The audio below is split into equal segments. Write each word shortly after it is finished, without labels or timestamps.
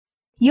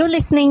You're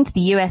listening to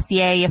the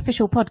USEA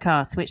official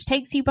podcast, which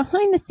takes you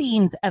behind the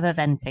scenes of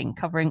eventing,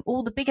 covering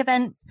all the big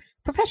events,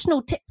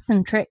 professional tips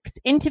and tricks,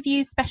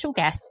 interviews, special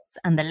guests,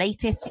 and the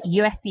latest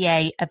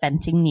USEA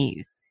eventing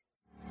news.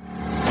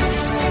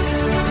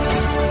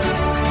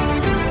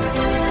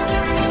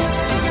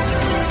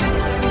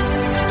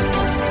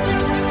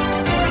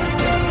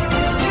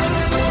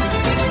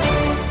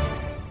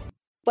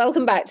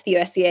 Welcome back to the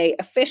USEA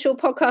official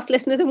podcast,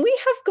 listeners, and we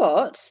have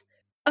got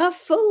a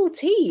full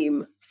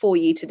team for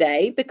you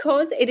today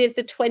because it is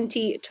the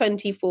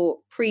 2024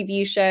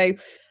 preview show.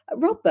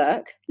 Rob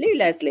Burk, Lou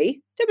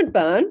Leslie,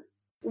 Byrne,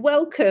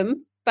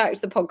 welcome back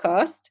to the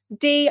podcast.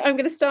 Dee, I'm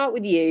going to start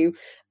with you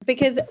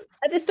because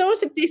at the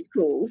start of this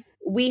call,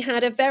 we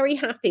had a very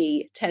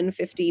happy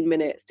 10-15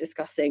 minutes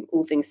discussing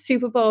all things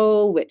Super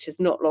Bowl, which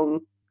has not long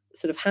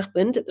sort of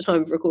happened at the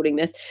time of recording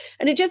this.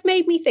 And it just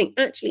made me think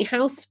actually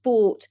how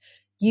sport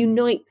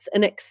unites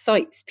and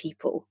excites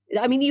people.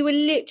 I mean, you were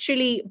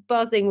literally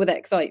buzzing with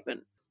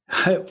excitement.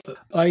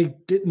 I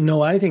didn't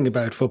know anything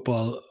about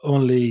football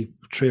only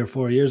 3 or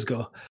 4 years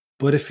ago.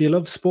 But if you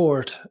love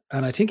sport,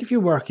 and I think if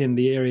you work in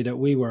the area that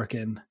we work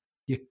in,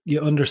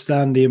 you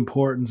understand the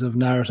importance of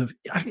narrative.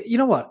 You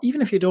know what?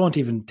 Even if you don't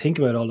even think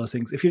about all those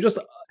things, if you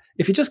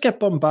just get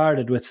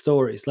bombarded with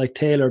stories, like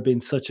Taylor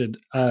being such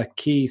a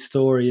key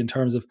story in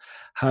terms of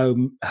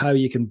how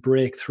you can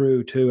break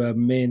through to a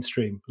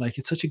mainstream, like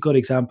it's such a good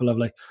example of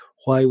like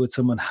why would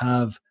someone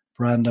have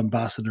brand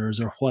ambassadors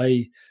or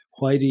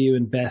why do you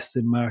invest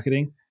in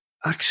marketing?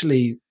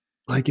 Actually,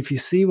 like if you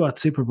see what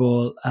Super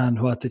Bowl and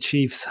what the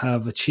Chiefs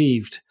have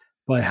achieved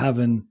by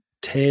having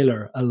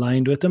Taylor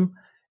aligned with them,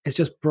 it's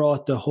just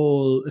brought the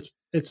whole.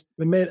 It's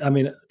made. I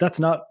mean, that's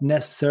not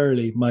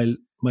necessarily my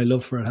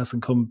love for it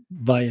hasn't come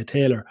via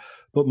Taylor,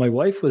 but my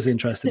wife was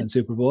interested in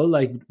Super Bowl.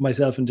 Like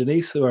myself and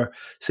Denise were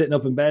sitting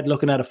up in bed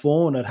looking at a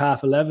phone at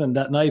 11:30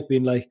 that night,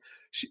 being like,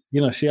 she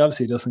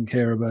obviously doesn't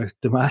care about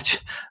the match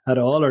at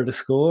all or the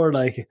score.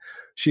 Like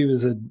she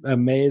was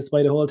amazed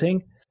by the whole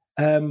thing.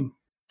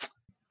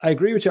 I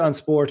agree with you on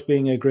sport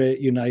being a great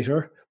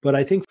uniter, but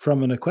I think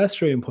from an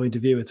equestrian point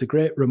of view, it's a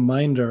great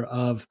reminder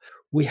of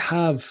we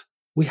have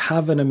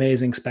an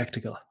amazing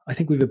spectacle. I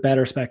think we have a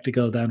better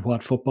spectacle than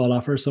what football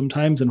offers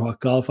sometimes and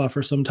what golf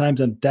offers sometimes,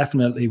 and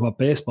definitely what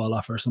baseball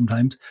offers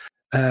sometimes.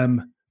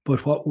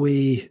 But what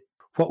we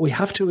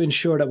have to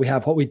ensure that we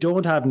have, what we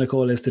don't have,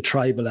 Nicole, is the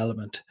tribal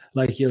element.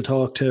 Like you'll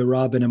talk to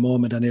Rob in a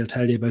moment and he'll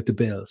tell you about the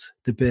Bills.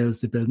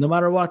 No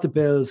matter what the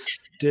Bills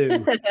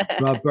do,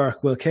 Rob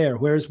Burk will care.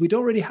 Whereas we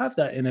don't really have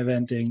that in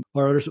eventing,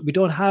 or we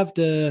don't have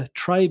the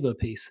tribal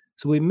piece.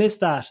 So we miss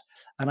that.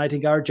 And I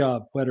think our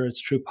job, whether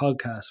it's through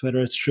podcasts,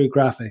 whether it's through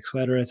graphics,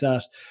 whether it's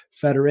at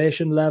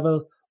federation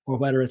level or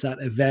whether it's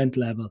at event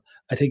level,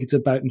 I think it's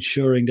about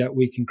ensuring that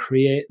we can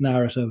create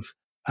narrative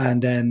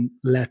and then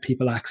let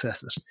people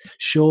access it.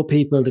 Show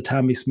people the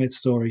Tammy Smith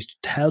stories,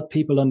 to help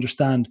people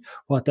understand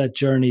what that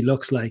journey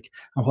looks like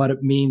and what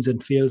it means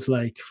and feels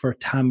like for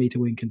Tammy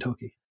to win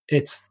Kentucky.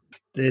 It's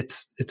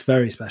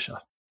very special.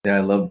 Yeah, I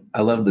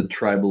love the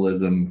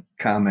tribalism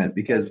comment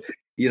because,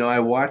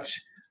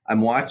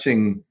 I'm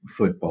watching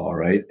football,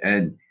 right?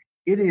 And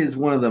it is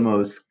one of the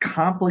most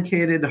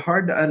complicated,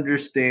 hard to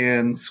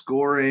understand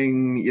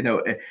scoring,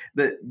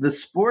 the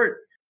sport.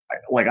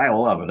 Like I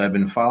love it. I've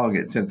been following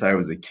it since I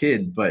was a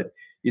kid, but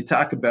you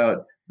talk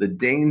about the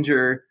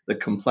danger, the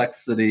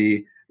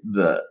complexity,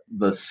 the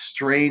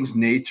strange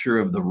nature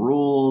of the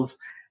rules.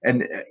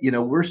 And,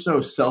 we're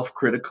so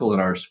self-critical in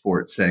our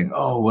sport saying,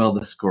 oh, well,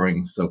 the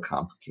scoring is so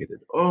complicated.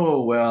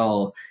 Oh,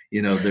 well,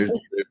 there's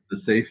the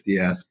safety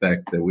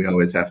aspect that we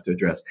always have to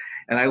address.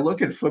 And I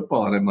look at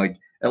football and I'm like,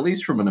 at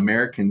least from an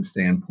American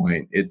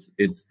standpoint, it's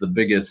the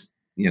biggest,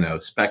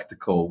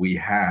 spectacle we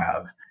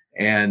have.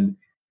 And,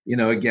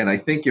 again, I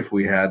think if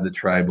we had the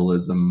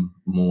tribalism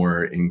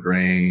more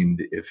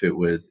ingrained, if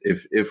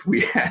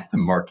we had the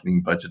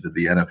marketing budget of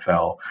the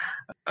NFL,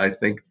 I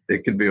think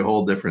it could be a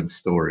whole different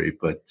story.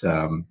 But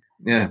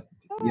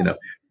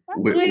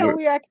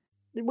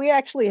we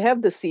actually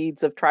have the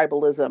seeds of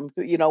tribalism.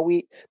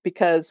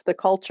 Because the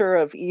culture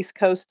of East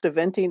Coast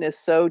eventing is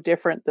so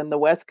different than the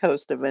West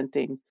Coast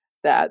eventing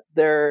that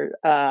they're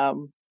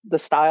the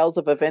styles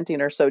of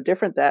eventing are so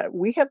different that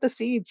we have the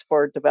seeds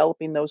for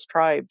developing those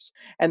tribes.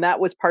 And that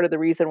was part of the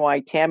reason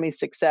why Tammy's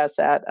success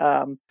at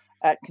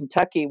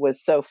Kentucky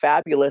was so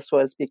fabulous,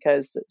 was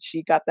because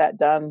she got that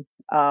done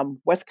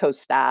West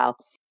Coast style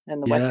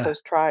and the West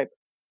Coast tribe.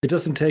 It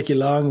doesn't take you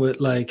long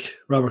with like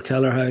Robert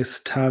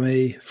Kellerhouse,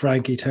 Tammy,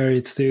 Frankie,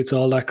 Terry Stutes,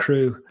 all that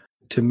crew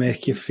to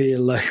make you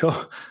feel like,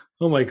 oh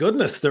my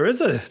goodness, there is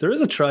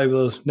a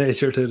tribal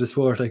nature to the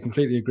sport. I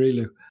completely agree,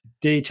 Lou.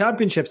 The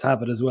championships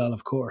have it as well,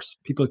 of course.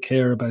 People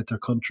care about their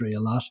country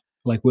a lot.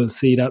 Like we'll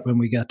see that when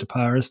we get to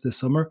Paris this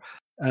summer.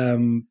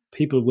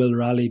 People will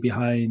rally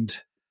behind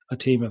a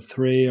team of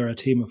 3 or a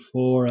team of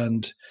 4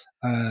 and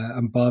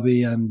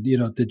Bobby and,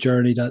 the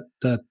journey that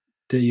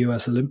the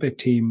US Olympic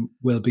team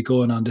will be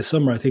going on this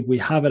summer. I think we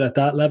have it at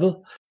that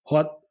level.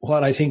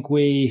 What I think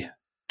we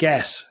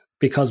get,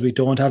 because we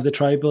don't have the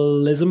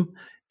tribalism,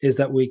 is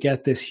that we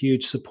get this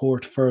huge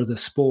support for the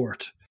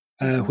sport,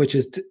 which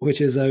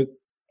is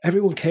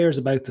everyone cares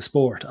about the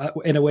sport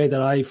in a way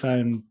that I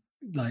found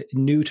like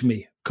new to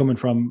me, coming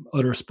from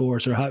other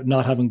sports or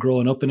not having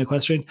grown up in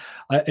equestrian.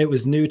 It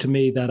was new to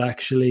me that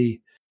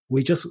actually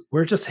we're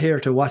just here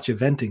to watch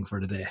eventing for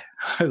the day.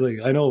 I was like,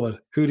 I know, but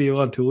who do you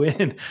want to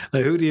win?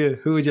 Like,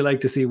 who would you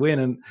like to see win?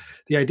 And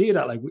the idea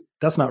that like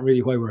that's not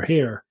really why we're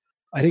here.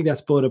 I think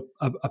that's both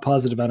a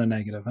positive and a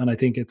negative, and I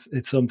think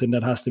it's something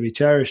that has to be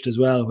cherished as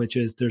well. Which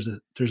is there's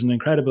an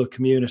incredible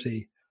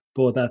community,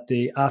 both at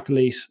the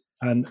athlete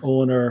and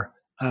owner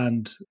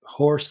and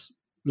horse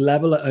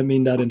level. I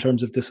mean that in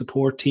terms of the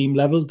support team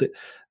level,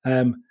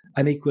 and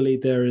equally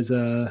there's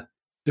an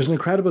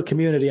incredible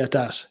community at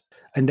that.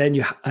 And then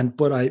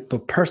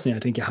but personally, I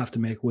think you have to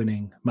make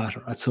winning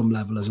matter at some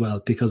level as well,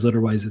 because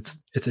otherwise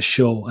it's a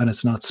show and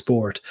it's not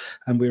sport,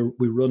 and we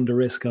run the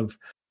risk of.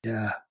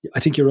 Yeah,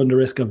 I think you run the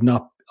risk of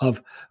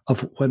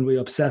when we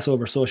obsess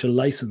over social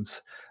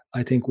license.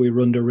 I think we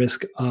run the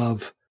risk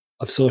of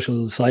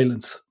social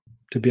silence.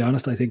 To be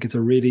honest, I think it's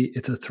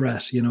a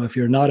threat. You know, if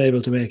you're not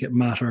able to make it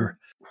matter,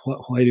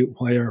 why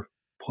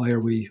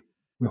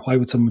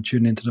would someone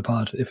tune into the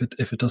pod if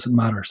it doesn't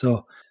matter?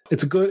 So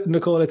it's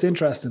Nicole. It's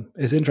interesting.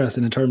 It's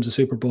interesting in terms of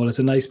Super Bowl. It's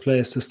a nice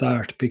place to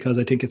start because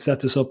I think it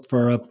sets us up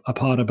for a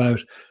pod about,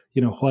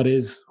 you know, what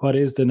is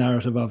the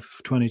narrative of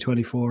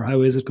 2024?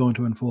 How is it going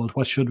to unfold?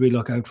 What should we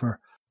look out for?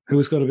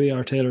 Who's going to be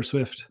our Taylor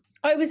Swift?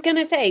 I was going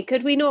to say,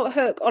 could we not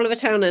hook Oliver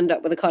Townend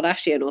up with a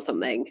Kardashian or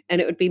something,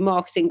 and it would be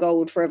marketing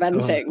gold for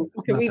eventing?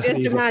 Could we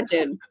just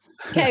imagine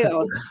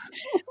chaos?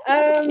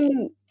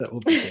 That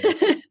would be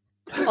good.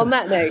 On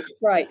that note,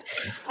 right,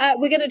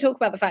 we're going to talk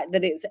about the fact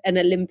that it's an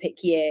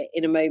Olympic year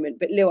in a moment.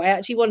 But Lou, I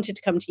actually wanted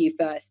to come to you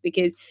first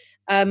because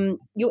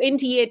you're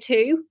into year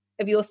 2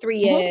 of your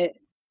 3-year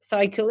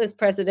cycle as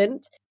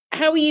president.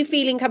 How are you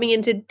feeling coming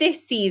into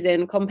this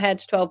season compared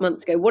to 12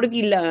 months ago? What have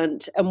you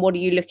learned and what are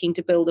you looking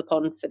to build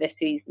upon for this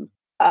season?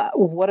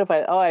 What have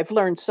I? Oh, I've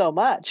learned so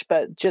much,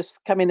 but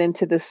just coming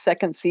into this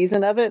second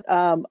season of it,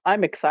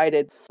 I'm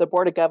excited. The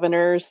Board of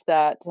Governors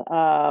that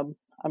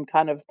I'm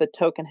kind of the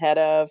token head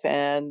of,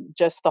 and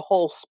just the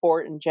whole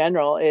sport in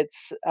general,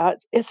 it's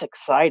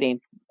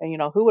exciting. And, you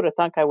know, who would have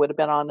thunk I would have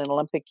been on an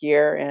Olympic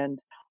year? And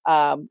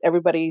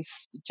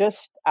everybody's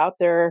just out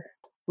there.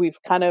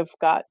 We've kind of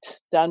got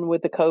done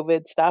with the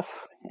COVID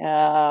stuff,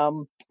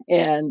 and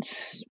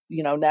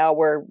you know, now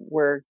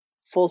we're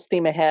full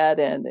steam ahead,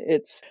 and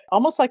it's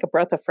almost like a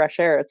breath of fresh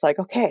air. It's like,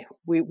 okay,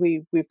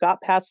 we've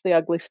got past the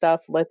ugly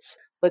stuff. Let's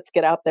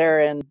get out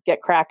there and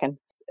get cracking.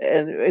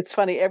 And it's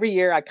funny, every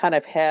year I kind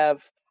of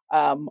have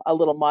a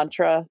little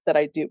mantra that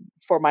I do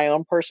for my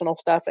own personal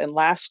stuff. And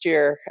last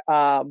year,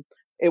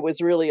 it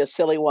was really a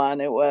silly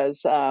one. It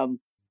was,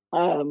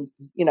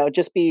 you know,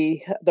 just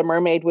be the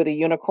mermaid with a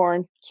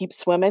unicorn, keep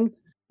swimming.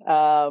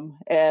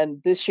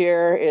 And this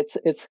year, it's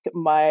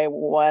my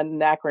one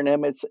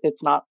acronym.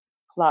 It's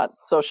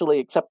not socially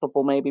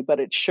acceptable, maybe, but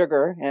it's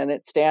SUGAR, and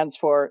it stands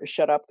for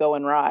Shut Up, Go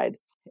and Ride.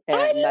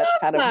 And that's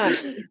kind of,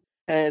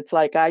 and it's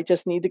like I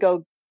just need to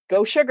go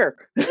sugar.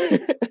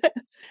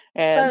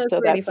 And so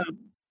really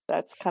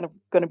that's kind of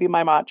going to be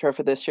my mantra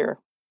for this year.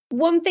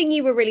 One thing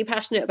you were really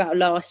passionate about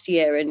last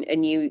year,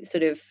 and you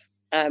sort of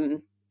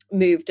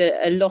moved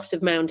a lot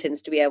of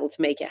mountains to be able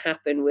to make it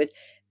happen, was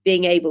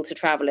being able to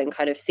travel and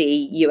kind of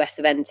see US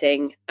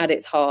eventing at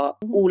its heart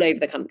all over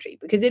the country,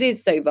 because it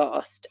is so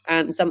vast,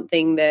 and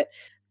something that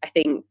I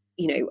think,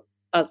 you know,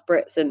 us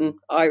Brits and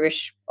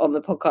Irish on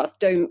the podcast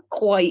don't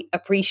quite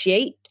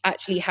appreciate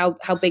actually how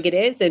big it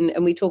is.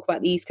 And we talk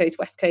about the East Coast,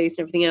 West Coast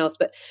and everything else,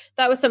 but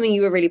that was something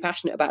you were really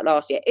passionate about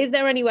last year. Is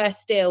there anywhere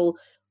still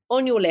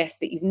on your list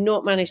that you've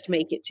not managed to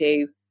make it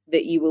to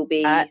that you will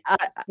be?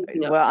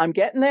 Well, I'm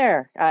getting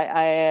there.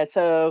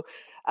 So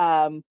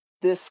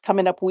this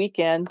coming up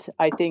weekend,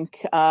 I think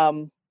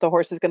the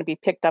horse is going to be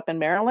picked up in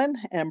Maryland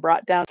and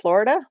brought down to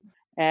Florida,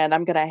 and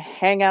I'm going to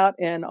hang out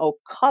in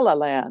Ocala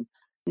land.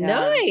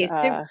 Nice.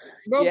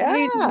 Rob's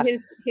losing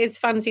his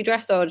fancy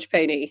dressage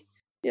pony.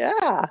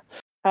 Yeah.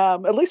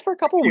 At least for a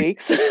couple of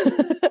weeks. So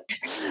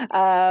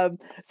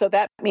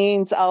that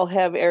means I'll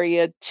have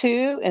area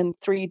 2 and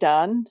 3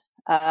 done.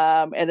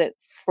 And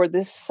for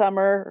this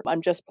summer,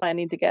 I'm just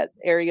planning to get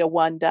area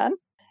 1 done.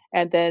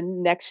 And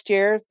then next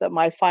year,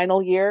 my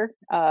final year,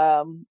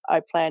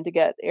 I plan to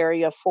get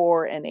area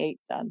 4 and 8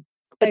 done.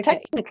 But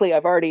technically,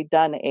 I've already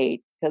done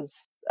 8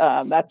 because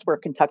that's where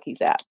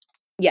Kentucky's at.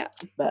 Yeah.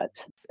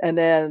 And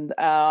then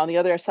on the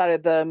other side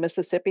of the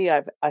Mississippi,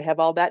 I have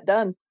all that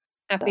done.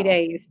 Happy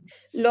days.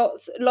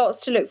 Lots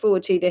to look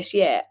forward to this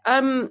year.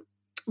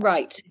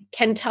 Right.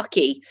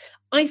 Kentucky.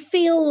 I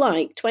feel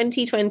like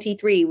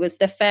 2023 was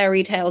the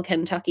fairy tale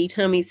Kentucky.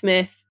 Tammy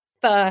Smith,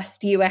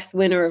 first US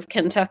winner of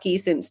Kentucky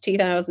since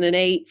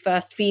 2008,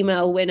 first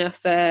female winner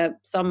for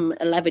some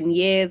 11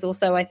 years or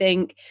so, I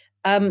think.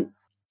 How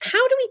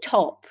do we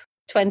top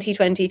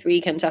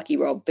 2023 Kentucky,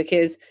 Rob?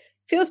 Because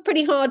feels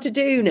pretty hard to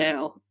do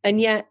now,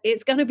 and yet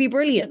it's going to be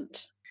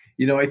brilliant.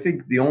 You know, I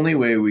think the only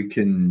way we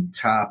can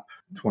top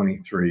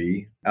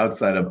 2023,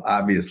 outside of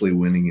obviously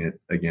winning it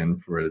again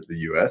for the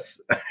U.S.,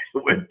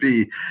 would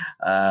be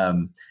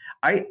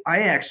I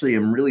actually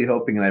am really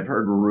hoping, and I've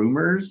heard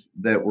rumors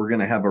that we're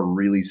going to have a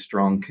really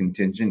strong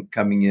contingent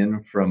coming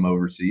in from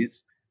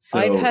overseas. So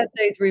I've heard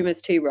those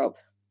rumors too, Rob.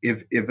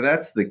 If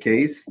that's the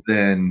case,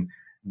 then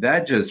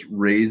that just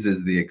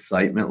raises the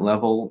excitement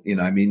level.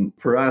 I mean,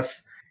 for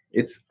us,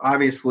 it's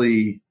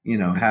obviously,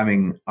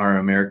 having our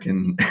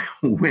American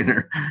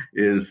winner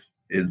is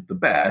the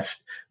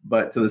best,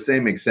 but to the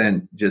same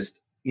extent, just,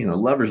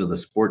 lovers of the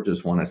sport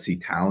just want to see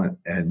talent,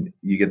 and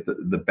you get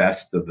the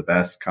best of the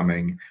best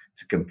coming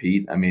to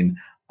compete. I mean,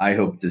 I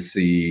hope to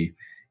see,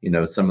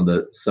 some of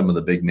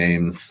the big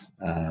names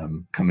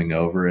coming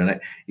over, and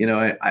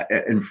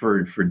and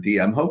for D,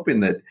 I'm hoping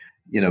that,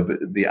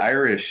 the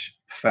Irish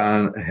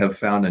have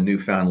found a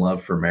newfound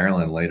love for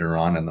Maryland later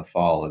on in the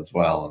fall as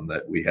well, and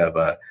that we have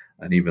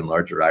an even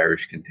larger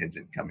Irish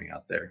contingent coming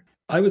out there.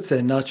 I would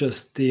say not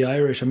just the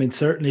Irish. I mean,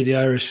 certainly the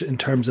Irish in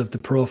terms of the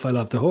profile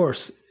of the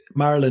horse.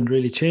 Maryland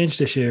really changed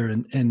this year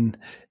in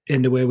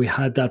the way we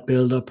had that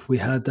build up. We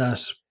had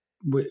that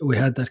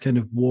kind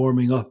of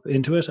warming up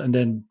into it, and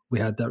then we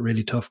had that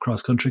really tough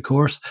cross country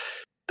course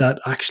that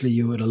actually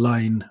you would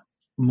align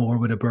more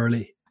with a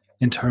Burley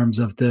in terms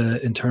of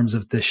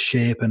the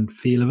shape and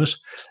feel of it.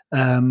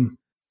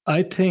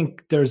 I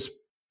think there's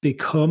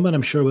become, and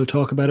I'm sure we'll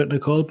talk about it,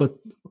 Nicole, but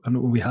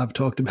we have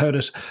talked about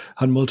it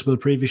on multiple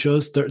previous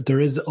shows,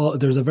 there's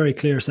a very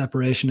clear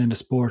separation in the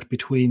sport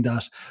between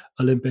that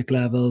Olympic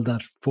level,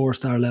 that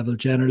 4-star level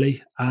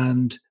generally,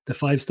 and the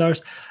 5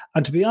 stars.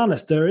 And to be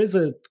honest, there is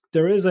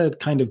a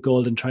kind of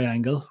golden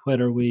triangle.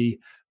 Whether we,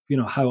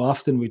 how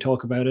often we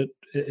talk about it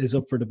is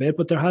up for debate,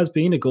 but there has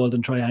been a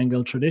golden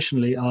triangle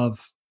traditionally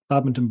of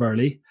badminton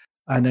Burley,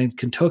 and then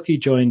Kentucky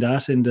joined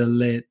that in the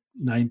late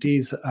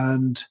 90s,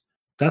 and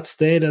that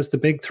stayed as the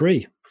big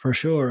three for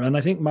sure. And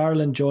I think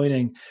Maryland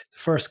joining the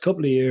first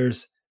couple of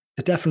years,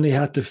 it definitely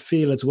had to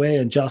feel its way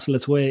and jostle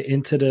its way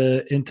into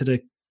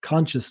the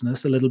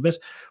consciousness a little bit.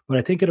 But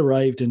I think it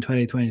arrived in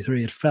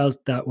 2023. It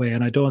felt that way.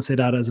 And I don't say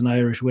that as an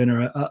Irish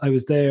winner. I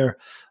was there.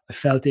 I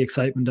felt the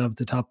excitement of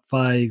the top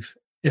 5.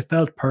 It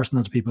felt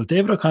personal to people.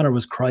 David O'Connor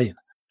was crying.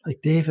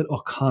 David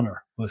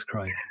O'Connor was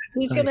crying.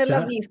 He's going to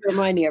love you for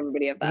reminding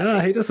everybody of that. No,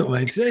 he doesn't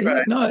mind.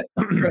 Right.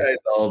 Right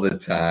all the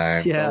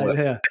time.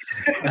 Yeah.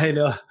 I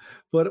know.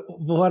 But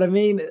what I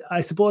mean,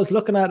 I suppose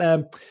looking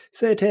at,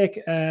 say, take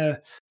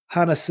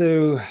Hannah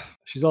Sue.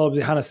 She's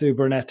always Hannah Sue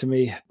Burnett to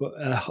me, but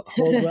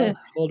Holberg.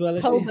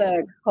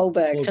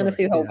 Hannah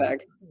Sue Holberg.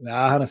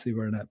 Yeah, Hannah Sue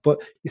Burnett.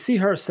 But you see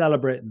her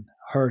celebrating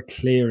her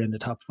clear in the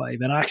top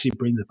 5, and actually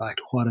brings it back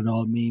to what it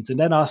all means. And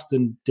then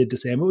Austin did the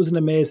same. It was an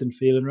amazing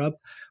feeling, Rob.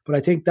 But I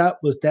think that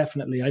was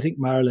definitely, I think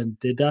Maryland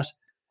did that.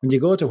 When you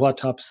go to what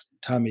tops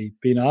Tommy,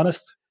 being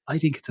honest, I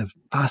think it's a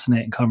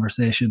fascinating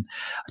conversation.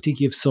 I think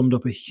you've summed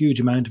up a huge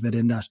amount of it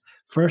in that.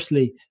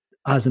 Firstly,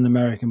 as an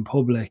American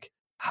public,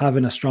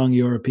 having a strong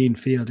European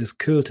field is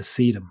cool to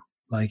see them.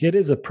 It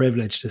is a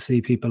privilege to see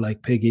people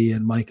like Piggy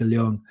and Michael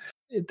Young.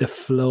 The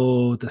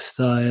flow, the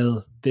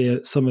style,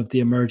 some of the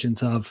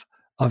emergence of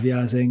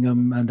Yaz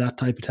Ingham and that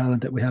type of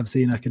talent that we have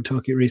seen at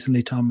Kentucky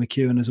recently, Tom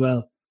McEwen as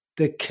well.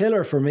 The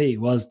killer for me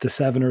was the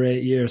 7 or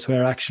 8 years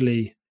where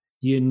actually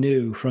you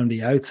knew from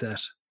the outset,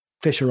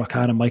 Fisher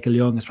O'Connor and Michael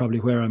Young is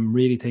probably where I'm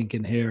really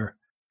thinking here.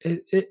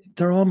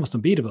 They're almost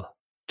unbeatable.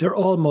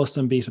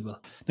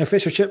 Now,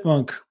 Fisher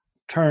Chipmunk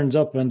turns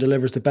up and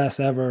delivers the best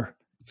ever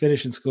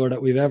finishing score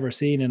that we've ever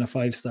seen in a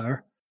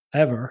 5-star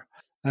ever.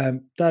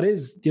 That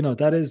is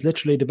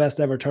literally the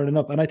best ever turning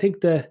up. And I think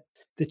the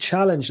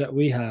challenge that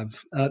we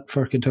have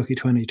for Kentucky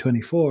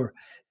 2024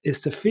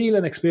 is to feel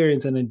and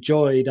experience and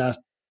enjoy that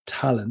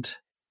talent.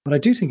 But I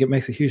do think it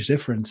makes a huge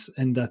difference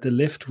in that the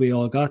lift we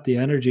all got, the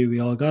energy we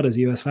all got as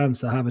US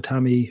fans to have a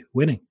Tammy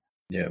winning.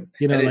 Yeah.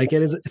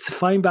 It's a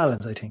fine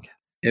balance, I think.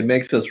 It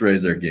makes us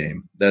raise our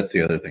game. That's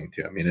the other thing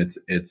too. I mean,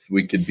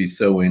 we could be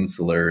so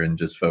insular and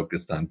just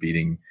focused on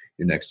beating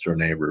your next door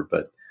neighbor.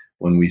 But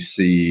when we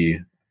see,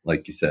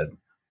 like you said,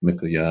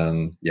 Michael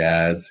Young,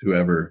 Yaz,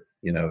 whoever,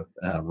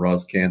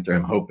 Ross Cantor,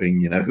 I'm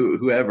hoping,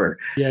 whoever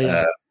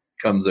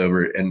comes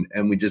over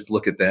and we just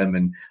look at them.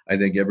 And I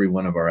think every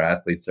one of our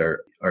athletes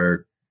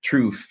are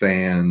true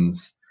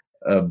fans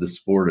of the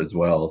sport as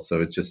well.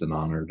 So it's just an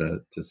honor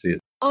to see it.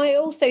 I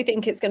also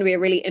think it's going to be a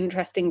really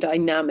interesting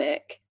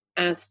dynamic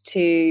as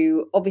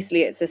to,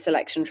 obviously it's a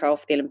selection trial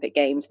for the Olympic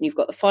Games, and you've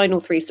got the final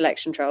 3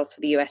 selection trials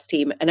for the US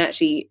team. And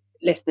actually,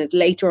 listeners,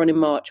 later on in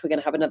March, we're going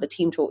to have another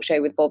team talk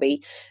show with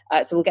Bobby.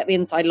 So we'll get the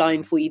inside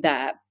line for you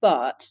there.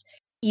 But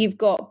you've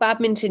got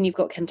badminton, you've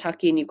got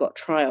Kentucky, and you've got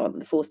Tryon,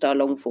 the 4-star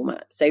long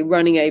format. So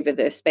running over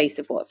the space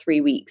of 3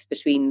 weeks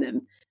between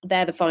them.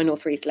 They're the final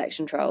 3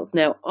 selection trials.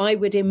 Now, I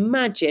would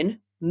imagine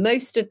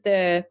most of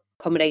the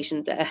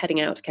accommodations that are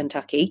heading out to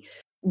Kentucky,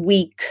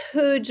 we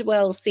could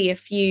well see a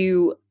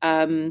few.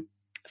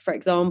 For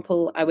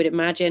example, I would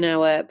imagine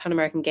our Pan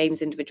American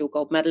Games individual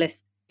gold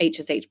medalist,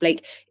 HSH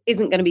Blake,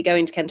 isn't going to be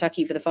going to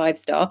Kentucky for the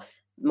 5-star.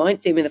 Might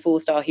see him in the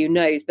 4-star, who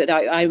knows? But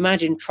I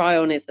imagine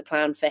Tryon is the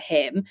plan for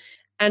him.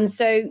 And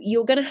so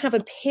you're going to have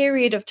a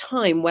period of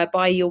time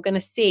whereby you're going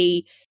to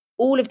see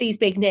all of these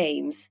big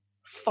names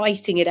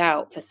fighting it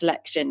out for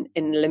selection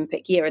in an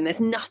Olympic year. And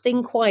there's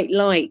nothing quite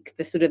like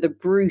the sort of the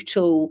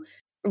brutal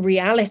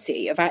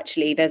reality of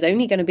actually there's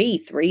only going to be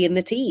 3 in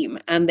the team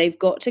and they've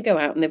got to go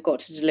out and they've got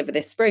to deliver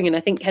this spring. And I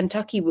think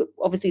Kentucky,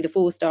 obviously the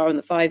 4-star and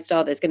the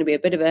 5-star, there's going to be a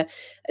bit of a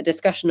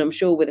discussion, I'm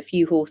sure, with a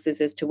few horses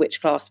as to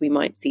which class we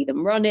might see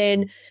them run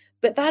in.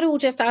 But that all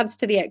just adds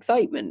to the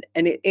excitement,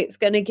 and it's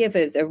going to give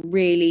us a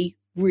really,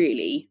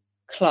 really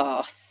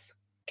class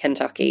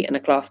Kentucky in a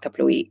class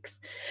couple of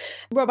weeks.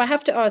 Rob, I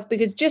have to ask,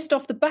 because just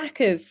off the back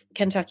of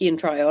Kentucky and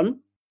Tryon,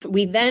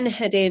 we then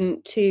head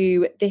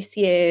into this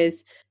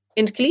year's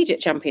Intercollegiate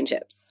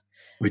Championships.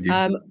 We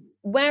do.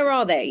 Where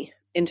are they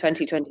in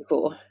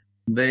 2024?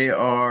 They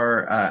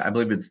are, I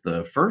believe it's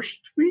the first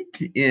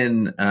week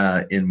in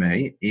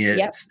May.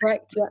 Yep,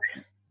 correct.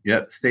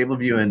 Yep,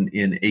 Stableview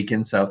in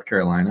Aiken, South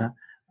Carolina.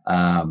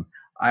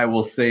 I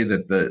will say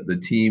that the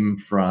team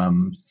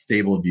from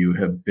Stableview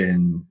have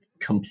been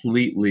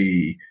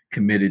completely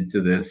committed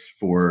to this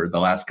for the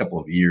last couple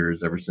of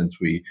years, ever since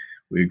we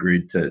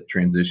agreed to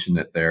transition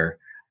it there.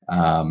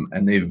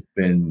 And they've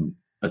been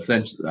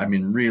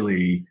essentially,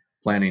 really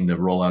planning to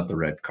roll out the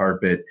red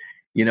carpet.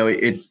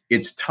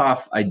 It's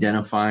tough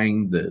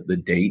identifying the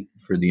date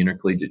for the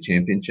Intercollegiate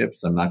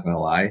Championships, I'm not going to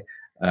lie.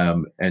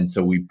 And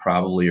so we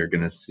probably are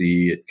going to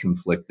see it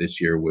conflict this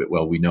year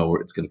we know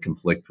it's going to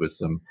conflict with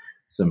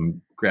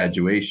some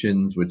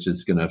graduations, which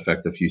is going to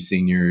affect a few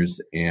seniors.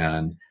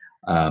 And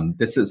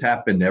this has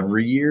happened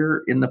every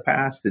year in the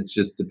past. It's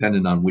just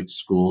dependent on which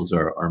schools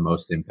are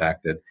most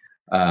impacted.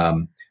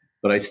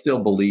 But I still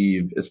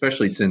believe,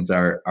 especially since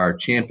our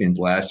champions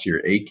last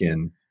year,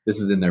 Aiken, this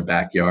is in their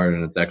backyard,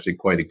 and it's actually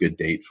quite a good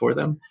date for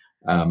them.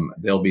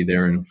 They'll be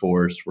there in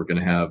force. We're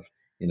going to have,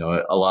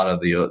 a lot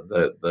of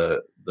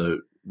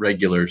the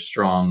regular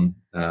strong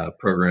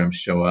programs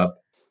show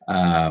up.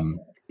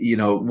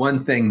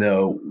 One thing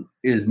though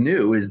is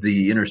new is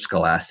the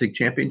Interscholastic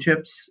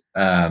Championships.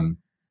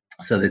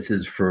 So this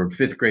is for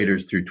 5th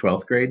graders through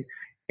 12th grade,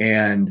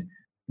 and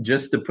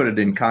just to put it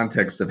in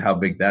context of how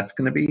big that's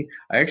going to be,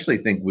 I actually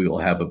think we will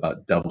have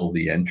about double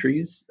the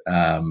entries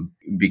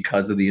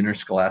because of the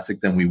Interscholastic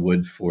than we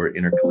would for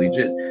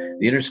Intercollegiate.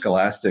 The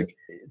Interscholastic,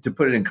 to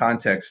put it in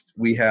context,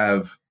 we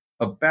have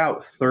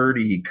about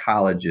 30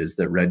 colleges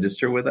that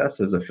register with us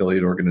as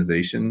affiliate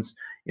organizations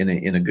in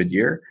a good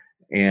year.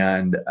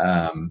 And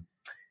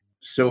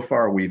so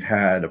far, we've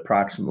had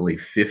approximately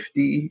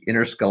 50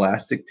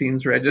 Interscholastic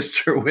teams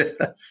register with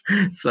us.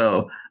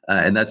 So,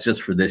 and that's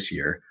just for this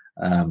year.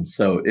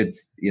 So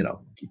it's,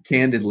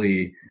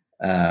 candidly,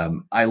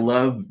 I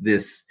love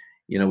this.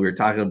 We were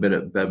talking a bit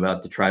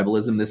about the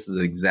tribalism. This is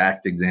an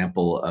exact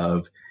example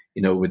of,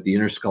 with the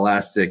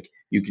Interscholastic,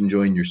 you can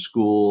join your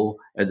school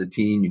as a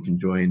team. You can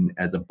join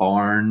as a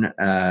barn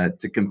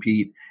to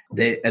compete.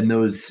 And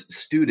those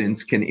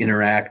students can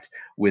interact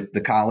with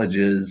the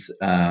colleges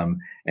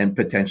and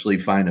potentially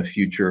find a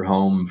future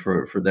home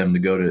for them to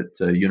go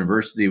to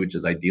university, which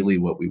is ideally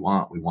what we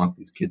want. We want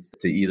these kids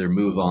to either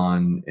move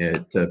on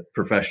to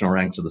professional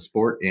ranks of the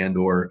sport and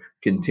or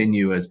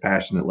continue as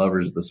passionate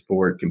lovers of the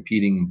sport,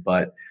 competing,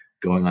 but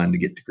going on to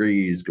get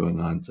degrees,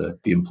 going on to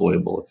be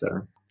employable, et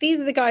cetera.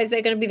 These are the guys that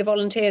are going to be the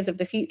volunteers of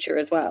the future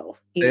as well.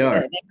 They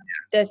are.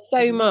 There's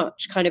so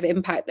much kind of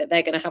impact that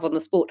they're going to have on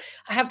the sport.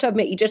 I have to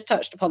admit, you just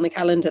touched upon the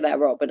calendar there,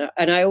 Rob,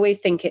 and I always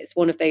think it's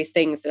one of those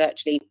things that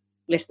actually,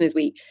 listeners,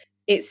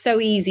 it's so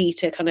easy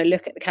to kind of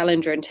look at the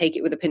calendar and take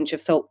it with a pinch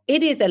of salt.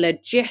 It is a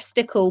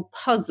logistical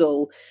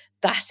puzzle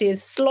that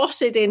is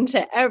slotted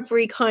into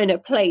every kind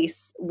of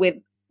place with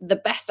the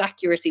best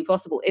accuracy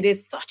possible. It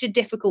is such a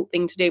difficult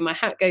thing to do. My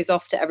hat goes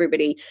off to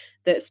everybody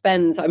that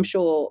spends, I'm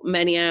sure,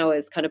 many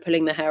hours kind of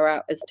pulling their hair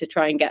out as to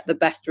try and get the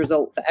best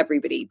result for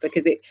everybody,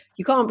 because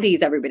you can't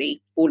please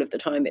everybody all of the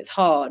time. It's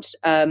hard.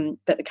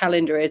 But the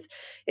calendar is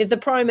the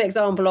prime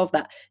example of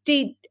that.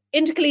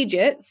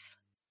 Intercollegiates.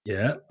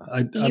 Yeah,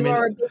 I mean,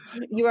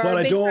 what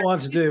I don't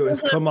want to do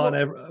is come on.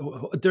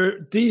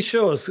 These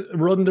shows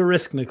run the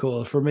risk,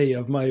 Nicole, for me,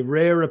 of my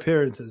rare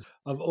appearances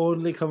of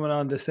only coming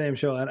on the same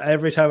show. And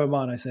every time I'm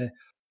on, I say,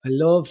 I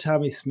love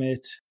Tammy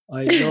Smith.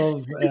 I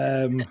love,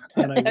 and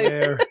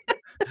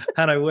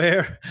I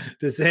wear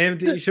the same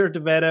T-shirt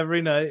to bed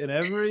every night. And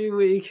every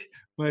week,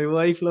 my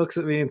wife looks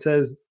at me and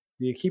says,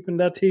 "Are you keeping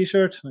that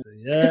T-shirt?" And I say,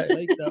 "Yeah, I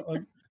like that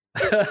one."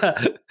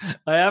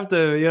 I have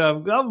to,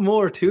 I've got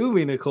more to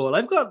me, Nicole.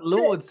 I've got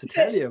loads to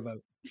tell you about.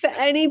 For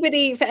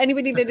anybody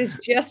that is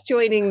just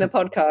joining the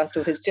podcast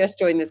or has just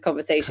joined this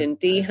conversation,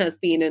 Dee has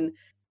been an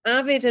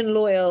avid and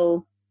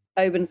loyal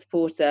Oban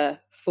supporter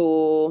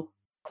for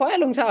quite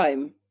a long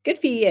time. Good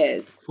few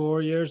years.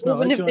 4 years now.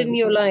 What have been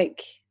your I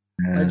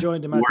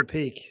joined him at the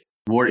peak.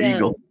 War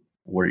Eagle.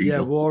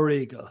 Yeah, War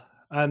Eagle.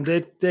 And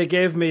they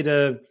gave me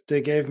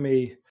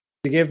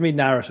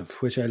narrative,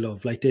 which I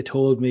love. Like, they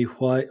told me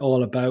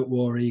all about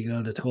War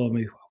Eagle. They told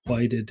me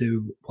why they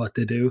do what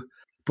they do.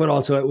 But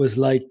also it was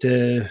like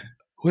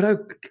without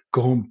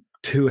going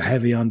too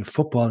heavy on the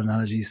football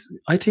analogies,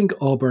 I think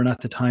Auburn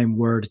at the time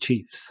were the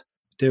Chiefs.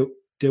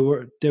 they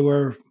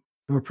were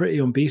pretty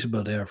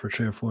unbeatable there for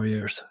 3 or 4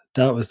 years.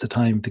 That was the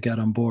time to get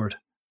on board.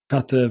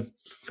 Had to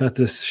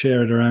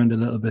share it around a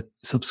little bit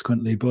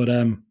subsequently, but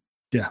I'm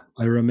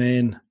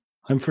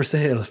for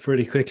sale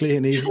pretty quickly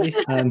and easily,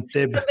 and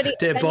they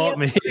bought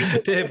me.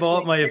 They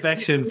bought my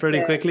affection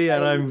pretty quickly,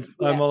 and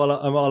I'm all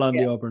on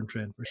the Auburn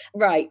train.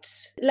 Right.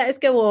 Let's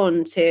go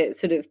on to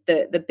sort of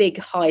the big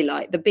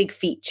highlight, the big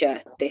feature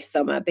this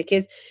summer,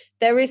 because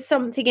there is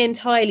something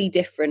entirely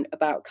different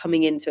about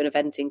coming into an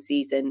eventing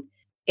season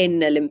in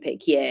an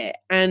Olympic year.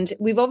 And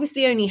we've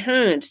obviously only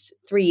had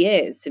 3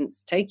 years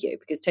since Tokyo,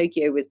 because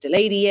Tokyo was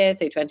delayed a year,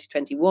 so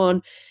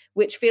 2021,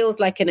 which feels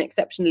like an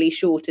exceptionally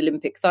short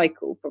Olympic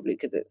cycle, probably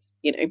because it's,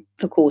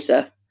 a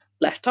quarter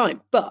less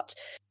time. But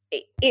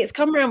it's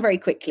come around very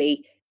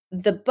quickly.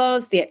 The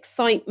buzz, the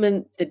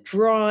excitement, the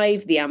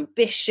drive, the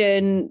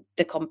ambition,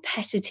 the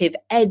competitive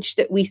edge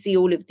that we see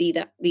all of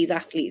these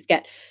athletes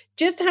get.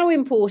 Just how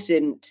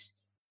important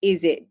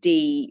is it,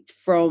 Dee,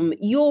 from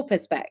your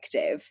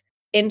perspective,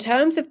 in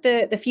terms of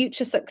the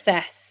future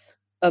success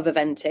of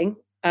eventing?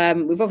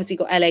 We've obviously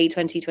got LA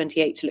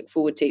 2028 to look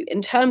forward to,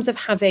 in terms of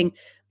having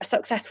a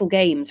successful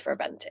games for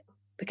eventing,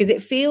 because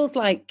it feels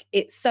like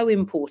it's so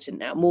important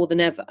now more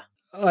than ever.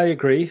 I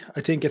agree.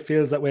 I think it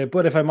feels that way.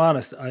 But if I'm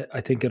honest,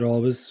 I think it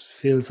always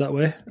feels that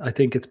way. I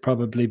think it's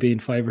probably been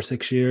 5 or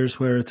 6 years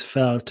where it's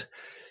felt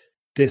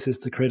this is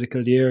the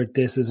critical year.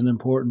 This is an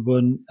important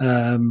one.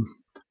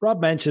 Rob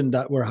mentioned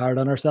that we're hard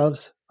on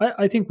ourselves.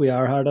 I think we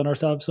are hard on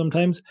ourselves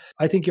sometimes.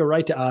 I think you're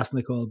right to ask,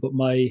 Nicole, but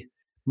my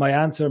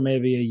answer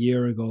maybe a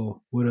year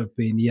ago would have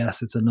been,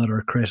 yes, it's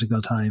another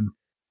critical time.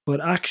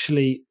 But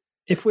actually,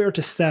 if we were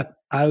to step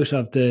out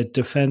of the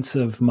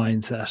defensive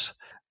mindset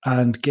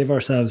and give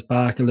ourselves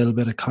back a little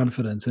bit of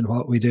confidence in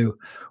what we do,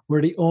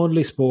 we're the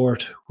only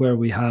sport where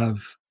we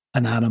have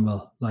an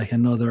animal, like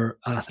another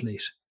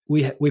athlete.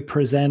 We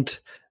present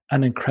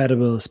an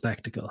incredible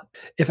spectacle.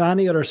 If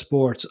any other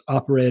sports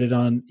operated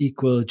on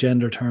equal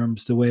gender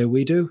terms the way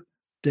we do,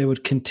 they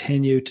would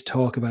continue to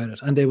talk about it,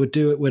 and they would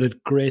do it with a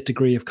great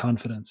degree of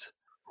confidence.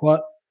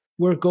 What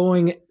we're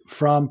going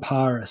from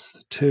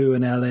Paris to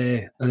an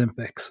LA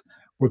Olympics,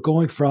 we're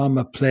going from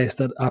a place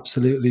that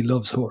absolutely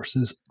loves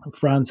horses.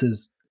 France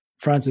is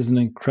an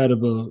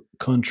incredible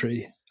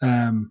country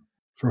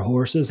for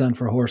horses and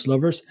for horse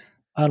lovers,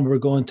 and we're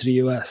going to the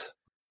US.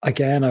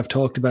 Again, I've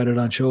talked about it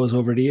on shows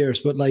over the years,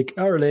 but like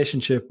our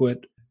relationship with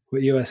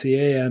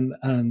USEA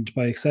and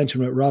by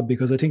extension with Rob,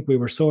 because I think we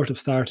were sort of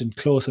starting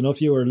close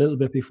enough. You were a little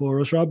bit before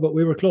us, Rob, but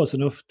we were close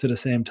enough to the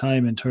same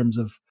time in terms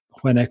of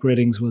when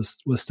EquiRatings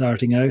was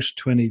starting out,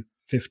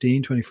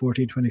 2014,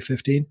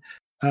 2015.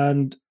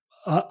 And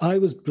I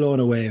was blown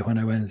away when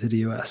I went to the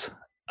US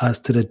as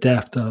to the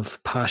depth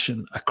of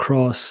passion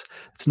across,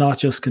 it's not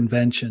just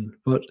convention,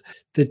 but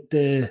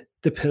the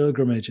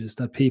pilgrimages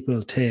that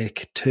people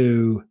take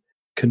to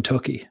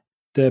Kentucky,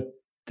 the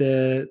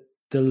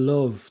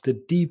love, the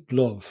deep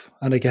love,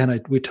 and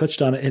again, we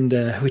touched on it in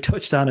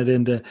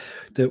the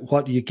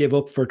what you give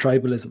up for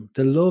tribalism,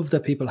 the love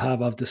that people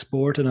have of the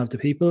sport and of the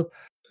people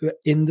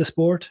in the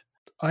sport.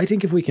 I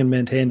think if we can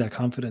maintain that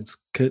confidence,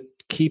 could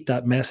keep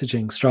that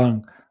messaging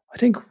strong, I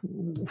think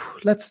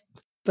let's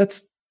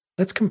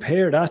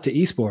compare that to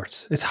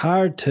esports. It's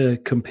hard to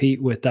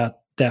compete with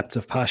that depth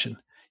of passion.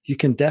 You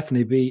can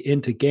definitely be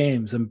into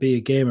games and be a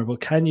gamer,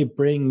 but can you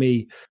bring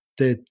me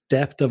the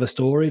depth of a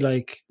story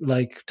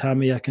like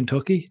Tammy at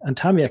Kentucky? And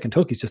Tammy at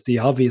Kentucky is just the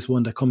obvious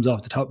one that comes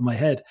off the top of my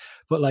head.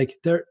 But like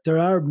there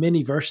are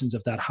many versions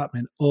of that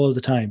happening all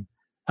the time,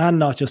 and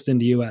not just in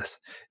the US.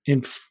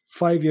 In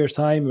 5 years'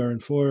 time, or in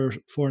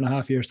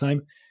 4.5 years'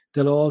 time,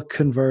 they'll all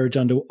converge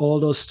onto all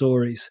those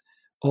stories,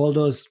 all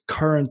those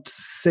current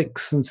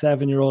 6 and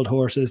 7 year old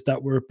horses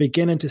that we're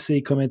beginning to see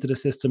come into the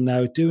system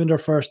now, doing their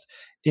first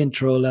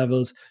intro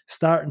levels,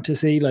 starting to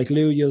see, like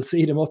Lou, you'll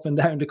see them up and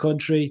down the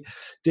country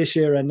this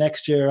year and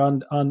next year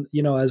on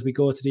as we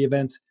go to the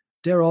events.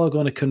 They're all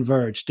going to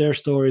converge. Their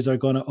stories are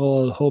going to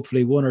all,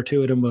 hopefully 1 or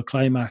 2 of them will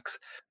climax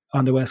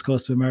on the west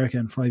coast of America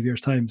in 5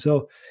 years' time.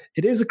 So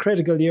it is a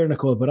critical year,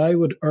 Nicole, but I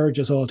would urge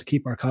us all to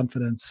keep our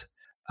confidence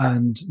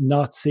and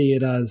not see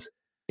it as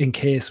in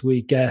case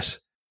we get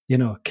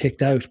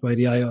kicked out by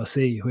the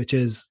IOC, which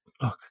is,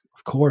 look,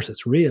 of course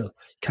it's real. You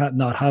can't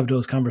not have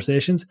those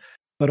conversations.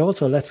 But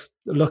also let's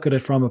look at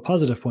it from a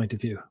positive point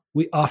of view.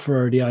 We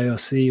offer the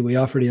IOC, we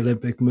offer the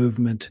Olympic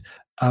movement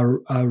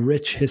a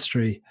rich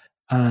history,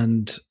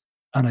 and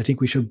I think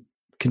we should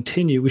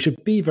continue. We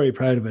should be very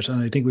proud of it,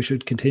 and I think we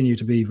should continue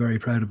to be very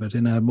proud of it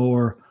in a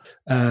more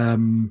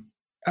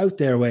out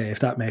there way, if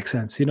that makes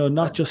sense.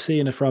 Not just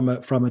seeing it from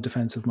a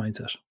defensive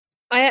mindset.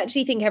 I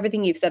actually think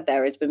everything you've said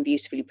there has been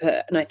beautifully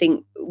put. And I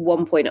think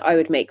one point I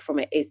would make from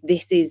it is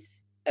this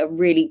is a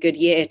really good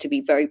year to be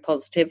very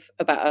positive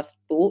about our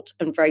sport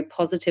and very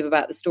positive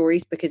about the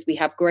stories, because we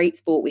have great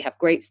sport, we have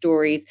great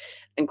stories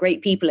and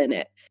great people in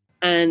it.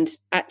 And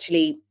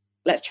actually,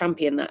 let's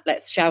champion that.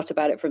 Let's shout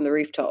about it from the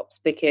rooftops,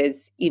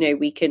 because,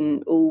 we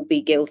can all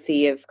be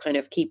guilty of kind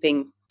of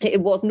keeping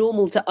what's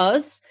normal to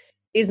us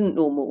isn't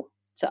normal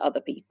to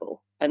other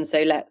people. And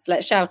so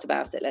let's shout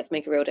about it. Let's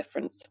make a real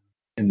difference.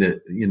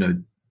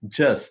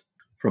 just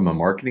from a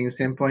marketing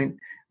standpoint,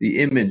 the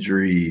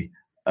imagery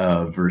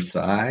of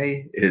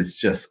Versailles is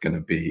just going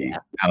to be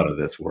out of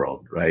this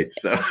world, right?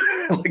 So,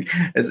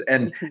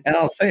 and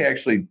I'll say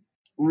actually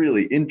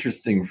really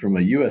interesting from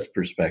a U.S.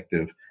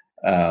 perspective.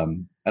 I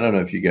don't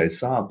know if you guys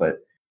saw, but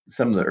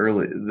some of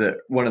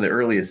one of the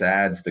earliest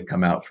ads to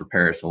come out for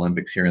Paris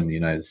Olympics here in the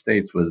United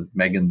States was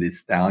Megan Thee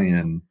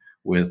Stallion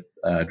with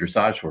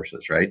dressage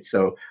horses, right?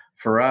 So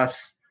for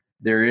us,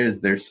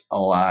 there's a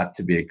lot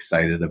to be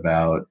excited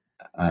about.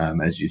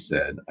 As you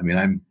said, I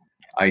mean,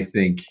 I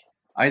think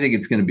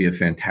it's going to be a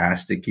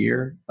fantastic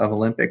year of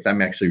Olympics.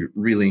 I'm actually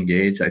really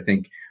engaged. I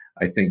think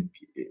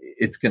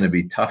it's going to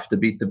be tough to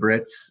beat the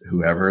Brits,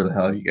 whoever the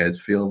hell you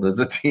guys field as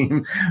a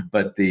team.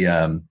 But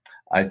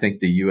I think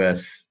the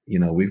U.S.,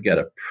 we've got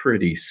a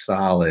pretty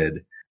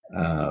solid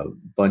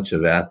bunch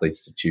of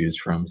athletes to choose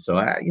from. So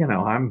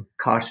I'm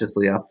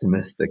cautiously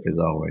optimistic as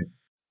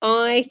always.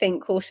 I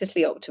think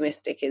cautiously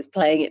optimistic is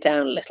playing it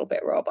down a little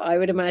bit, Rob. I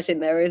would imagine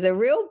there is a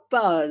real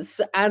buzz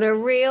and a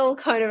real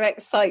kind of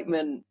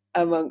excitement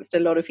amongst a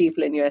lot of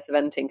people in US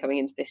eventing coming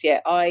into this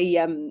year.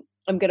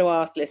 I'm going to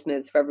ask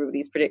listeners for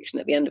everybody's prediction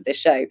at the end of this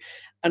show.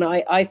 And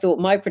I thought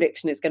my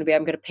prediction is going to be,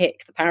 I'm going to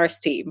pick the Paris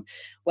team.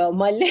 Well,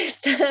 my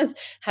list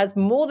has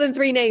more than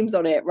 3 names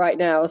on it right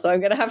now. So I'm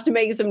going to have to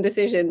make some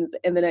decisions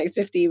in the next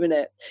 15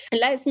 minutes.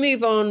 And let's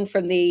move on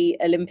from the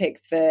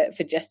Olympics for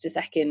just a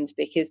second,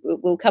 because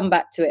we'll come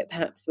back to it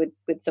perhaps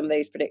with some of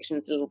those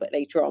predictions a little bit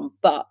later on.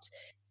 But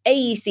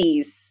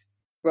AECs,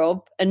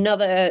 Rob,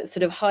 another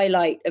sort of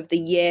highlight of the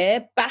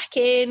year back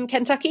in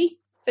Kentucky.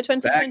 For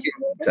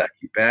 2024?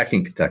 Back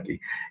in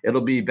Kentucky.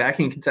 It'll be back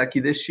in Kentucky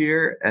this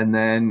year and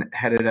then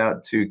headed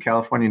out to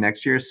California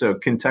next year. So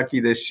Kentucky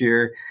this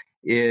year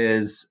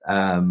is,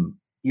 one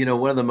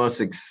of the most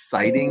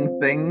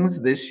exciting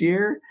things this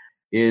year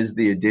is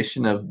the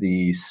addition of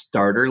the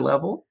starter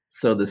level.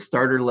 So the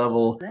starter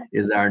level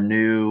is our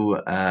new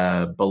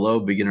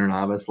below beginner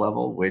novice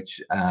level, which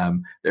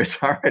there's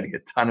already a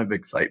ton of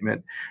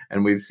excitement.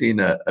 And we've seen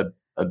a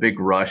big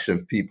rush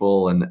of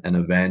people and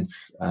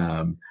events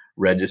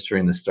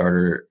registering the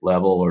starter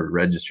level or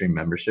registering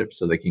membership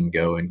so they can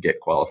go and get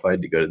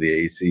qualified to go to the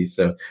AEC.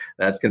 So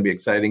that's going to be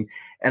exciting.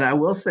 And I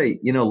will say,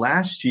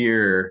 last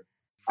year,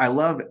 I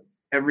love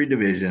every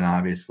division,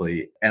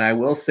 obviously. And I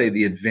will say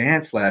the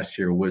advance last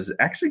year was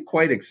actually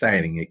quite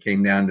exciting. It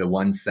came down to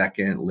 1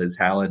 second. Liz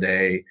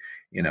Halliday,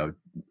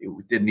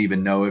 didn't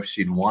even know if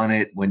she'd won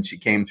it when she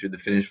came through the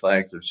finish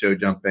flags of show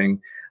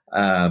jumping.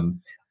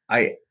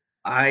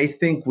 I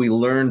think we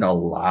learned a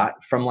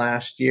lot from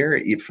last year,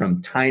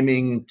 from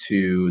timing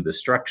to the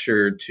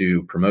structure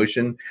to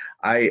promotion.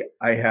 I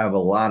have a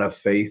lot of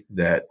faith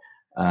that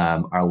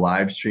our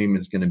live stream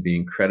is going to be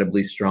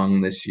incredibly strong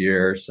this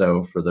year.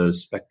 So for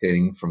those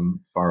spectating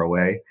from far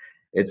away,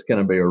 it's going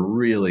to be a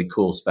really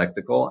cool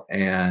spectacle.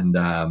 And,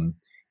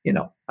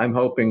 I'm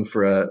hoping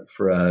for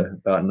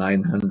about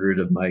 900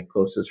 of my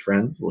closest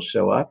friends will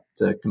show up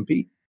to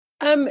compete.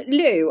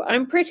 Lou,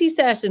 I'm pretty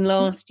certain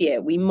last year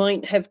we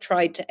might have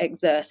tried to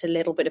exert a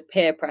little bit of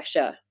peer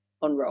pressure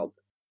on Rob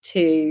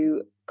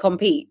to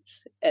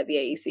compete at the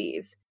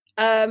AECs.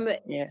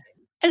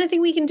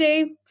 Anything we can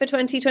do for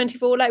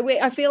 2024?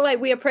 I feel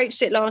like we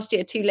approached it last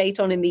year too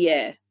late on in the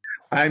year.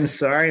 I'm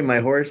sorry,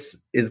 my horse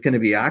is going to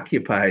be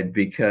occupied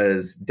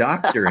because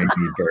Dr.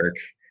 Amy Burke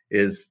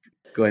is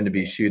going to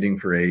be shooting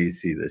for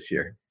AEC this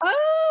year.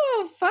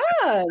 Oh,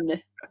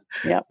 fun!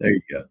 Yeah, there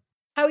you go.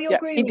 How are your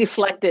grooming? He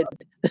deflected.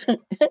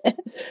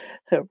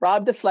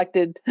 Rob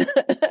deflected.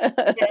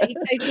 Yeah, he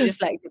totally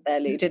deflected there,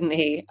 Lou, didn't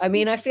he? I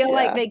mean, I feel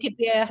like they could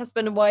be a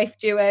husband and wife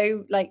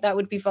duo. Like, that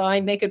would be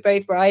fine. They could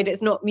both ride.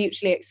 It's not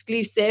mutually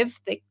exclusive.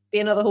 They could be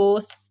another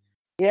horse.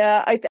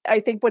 Yeah, I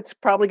think what's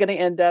probably going to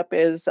end up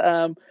is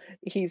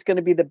he's going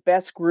to be the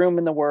best groom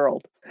in the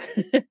world.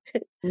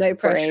 No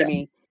pressure.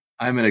 Amy.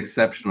 I'm an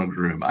exceptional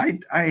groom. I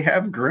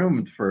have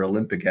groomed for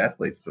Olympic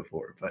athletes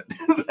before, but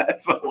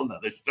that's a whole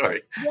nother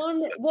story.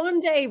 One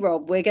day,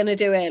 Rob, we're going to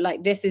do it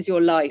like This Is Your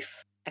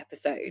Life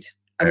episode.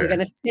 And we're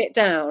going to sit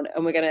down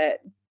and we're going to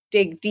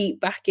dig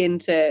deep back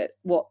into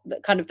what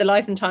the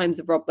life and times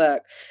of Rob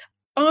Burk.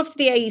 After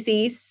the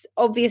AECs,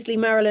 obviously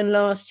Maryland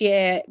last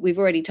year, we've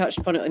already touched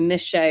upon it in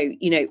this show,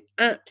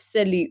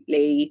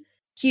 absolutely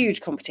huge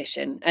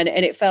competition. And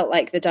it felt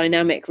like the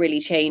dynamic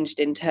really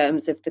changed in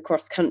terms of the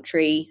cross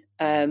country.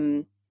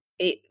 3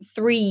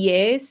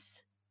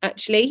 years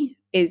actually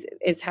is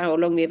how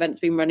long the event's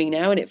been running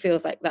now, and it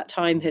feels like that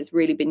time has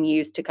really been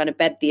used to kind of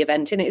bed the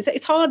event in.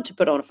 It's hard to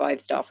put on a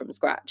 5-star from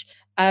scratch.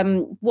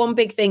 One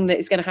big thing that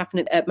is going to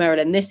happen at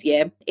Maryland this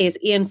year is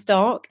Ian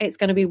Stark. It's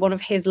going to be one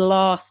of his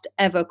last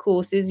ever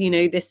courses.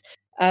 This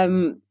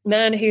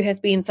man who has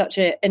been such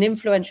an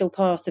influential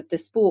part of the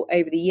sport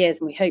over the years,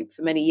 and we hope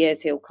for many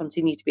years he'll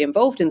continue to be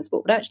involved in the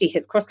sport, but actually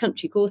his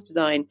cross-country course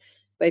design,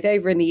 both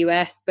over in the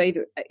US, both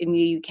in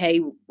the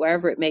UK,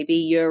 wherever it may be,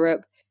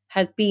 Europe,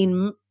 has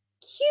been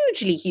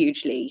hugely,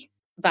 hugely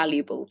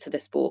valuable to the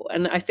sport.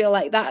 And I feel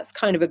like that's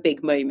kind of a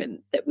big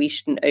moment that we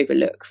shouldn't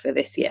overlook for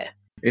this year.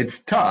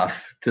 it's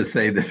tough to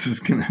say this is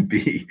going to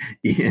be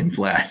Ian's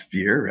last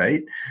year,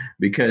 right?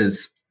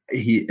 Because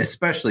he,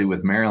 especially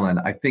with Maryland,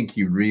 I think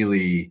he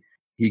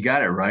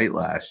got it right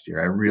last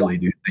year. I really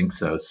do think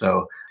so.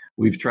 So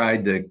we've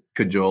tried to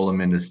cajole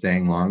him into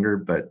staying longer,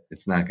 but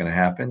it's not going to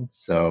happen.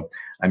 So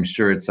I'm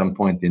sure at some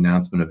point the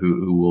announcement of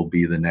who will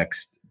be the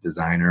next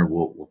designer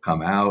will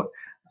come out.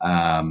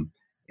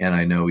 And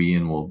I know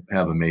Ian will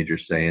have a major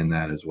say in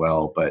that as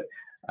well. But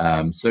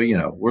so,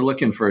 we're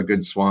looking for a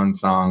good swan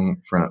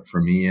song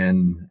from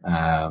Ian.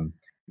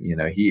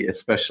 He,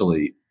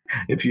 especially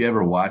if you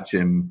ever watch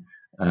him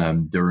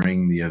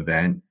during the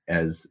event,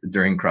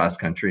 during cross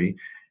country,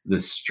 the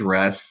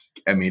stress,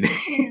 I mean,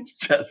 he's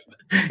just...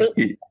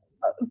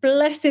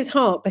 Bless his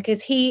heart,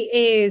 because he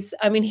is,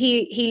 I mean,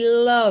 he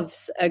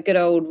loves a good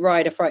old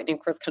ride a frightening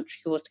cross country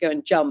course to go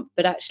and jump,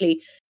 but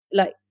actually,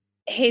 like,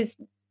 his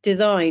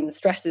design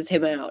stresses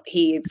him out.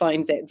 He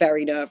finds it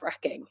very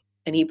nerve-wracking,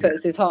 and he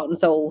puts his heart and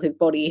soul, his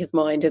body, his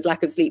mind, his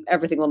lack of sleep,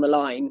 everything on the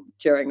line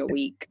during a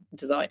week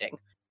designing.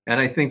 And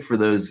I think for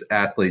those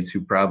athletes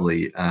who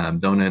probably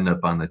don't end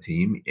up on the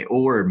team,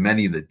 or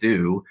many that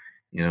do,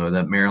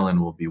 that Maryland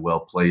will be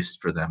well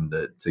placed for them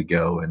to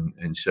go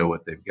and show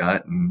what they've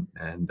got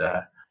and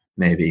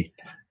maybe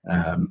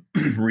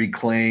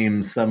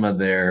reclaim some of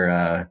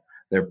their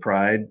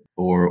pride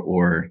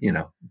or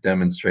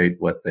demonstrate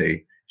what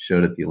they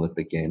showed at the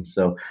Olympic Games.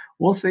 So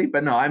we'll see.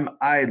 But no,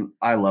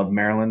 I love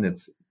Maryland.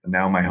 It's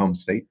now my home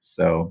state,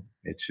 so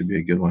it should be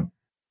a good one.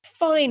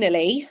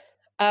 Finally,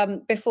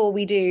 before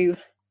we do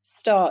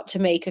start to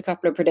make a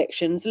couple of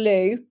predictions,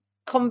 Lou,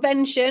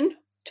 Convention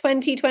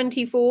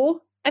 2024.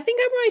 I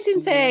think I'm right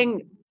in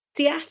saying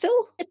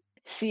Seattle?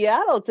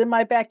 Seattle, it's in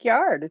my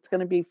backyard. It's going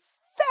to be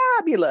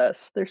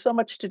fabulous. There's so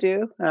much to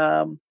do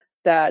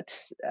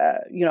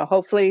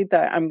hopefully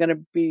that I'm going to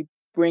be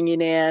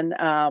bringing in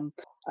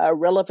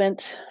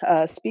relevant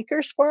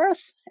speakers for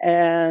us,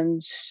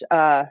 and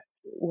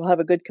we'll have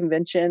a good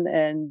convention,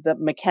 and the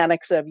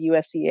mechanics of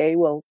USEA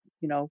will,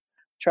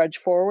 trudge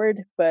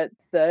forward. But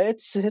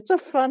it's a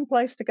fun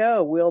place to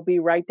go. We'll be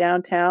right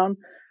downtown.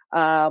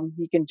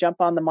 You can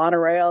jump on the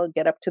monorail,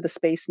 get up to the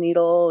Space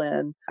Needle,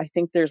 and I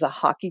think there's a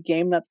hockey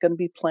game that's going to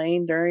be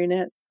playing during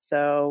it.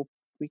 So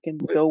we can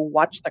go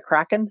watch the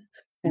Kraken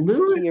in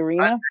the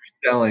arena.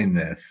 Underselling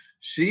this.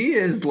 She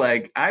is,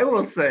 like, I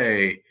will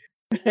say,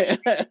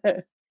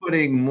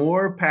 putting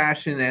more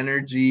passion,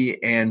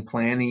 energy, and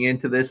planning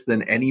into this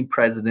than any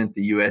president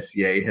the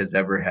USEA has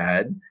ever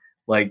had.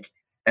 Like,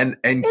 and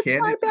it's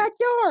my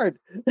backyard.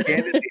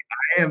 Candidly,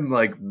 I am,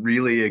 like,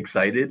 really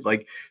excited.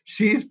 Like,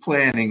 she's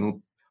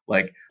planning,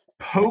 like,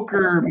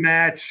 poker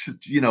match,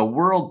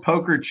 World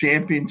Poker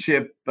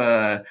Championship,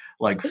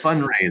 like,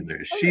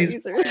 fundraisers.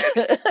 She's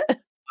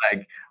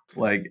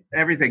like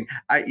everything.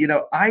 I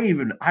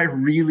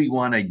really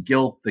want to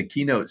guilt the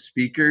keynote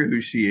speaker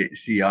who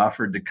she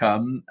offered to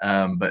come,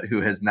 but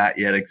who has not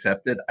yet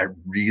accepted. I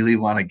really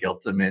want to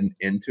guilt him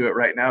into it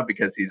right now,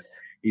 because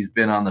he's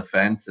been on the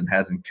fence and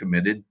hasn't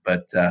committed.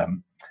 But I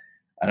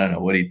don't know.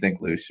 What do you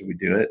think, Lou? Should we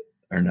do it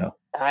or no?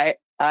 I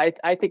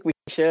think we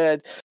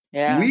should.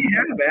 Yeah. We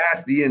have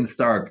asked Ian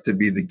Stark to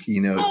be the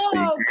keynote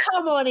speaker. Oh,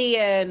 come on,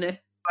 Ian.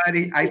 But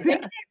I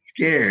think he's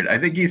scared. I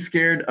think he's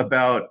scared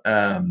about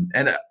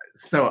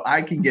so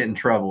I can get in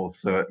trouble.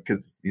 So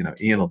because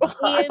Ian will.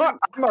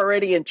 I'm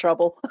already in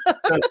trouble.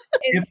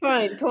 It's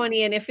fine. Come on,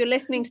 Ian. If you're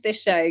listening to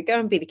this show, go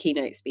and be the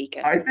keynote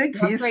speaker. I think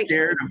he's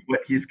scared of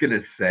what he's going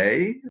to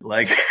say.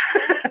 Like,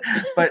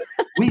 but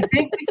we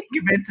think we can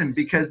convince him,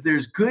 because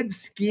there's good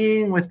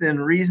skiing within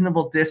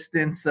reasonable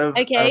distance of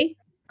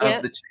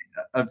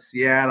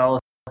Seattle.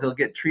 He'll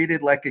get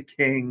treated like a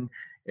king.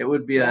 It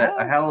would be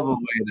a hell of a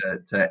way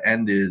to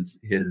end his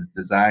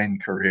design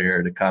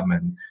career, to come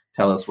and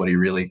tell us what he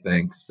really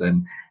thinks.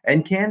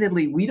 And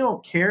candidly, we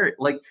don't care.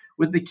 Like,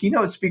 with the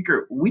keynote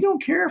speaker, we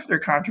don't care if they're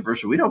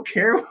controversial. We don't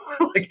care.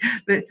 Like,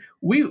 that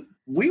we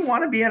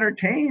want to be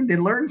entertained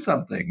and learn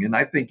something. And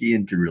I think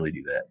Ian could really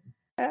do that.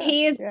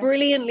 He is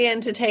brilliantly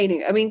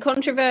entertaining. I mean,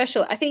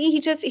 controversial. I think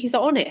he's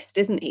honest,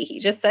 isn't he? He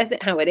just says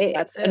it how it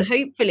is. And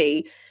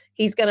hopefully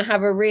he's going to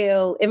have a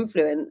real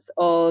influence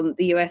on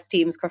the US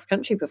team's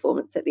cross-country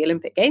performance at the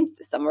Olympic Games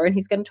this summer, and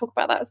he's going to talk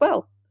about that as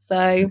well.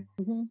 So,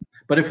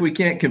 but if we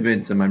can't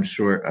convince him, I'm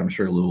sure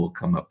Lou will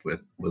come up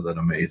with an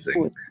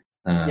amazing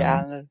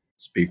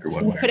speaker.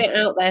 We'll put it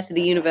out there to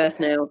the universe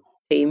now,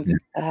 team.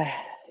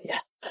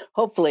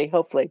 Hopefully.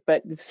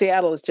 But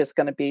Seattle is just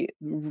going to be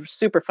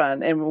super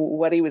fun. And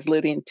what he was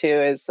alluding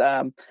to is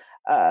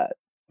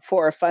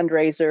for a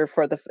fundraiser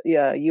for the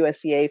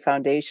USEA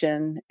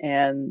Foundation,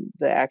 and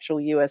the actual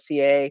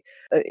USEA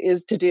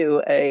is to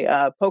do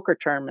a poker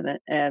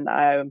tournament, and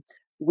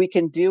we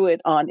can do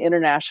it on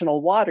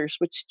international waters,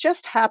 which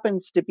just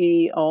happens to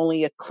be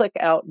only a click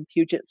out in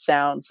Puget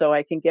Sound. So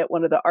I can get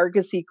one of the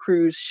Argosy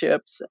cruise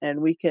ships,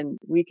 and we can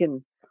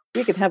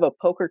have a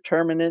poker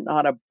tournament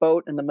on a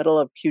boat in the middle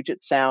of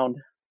Puget Sound,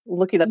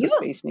 looking at the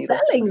Space Needle.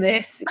 Selling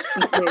this.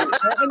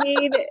 I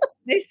mean,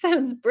 this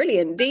sounds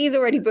brilliant. Dee's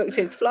already booked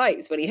his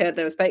flights when he heard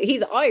those.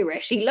 He's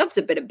Irish. He loves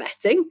a bit of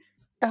betting.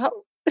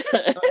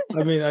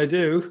 I mean, I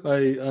do.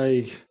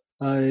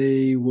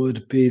 I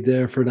would be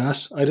there for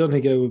that. I don't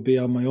think I would be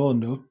on my own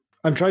though.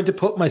 I'm trying to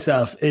put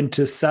myself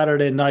into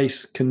Saturday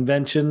night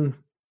convention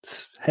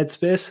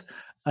headspace,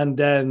 and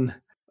then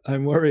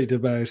I'm worried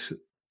about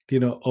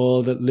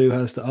all that Lou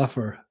has to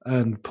offer,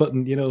 and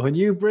putting when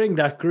you bring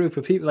that group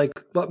of people, like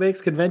what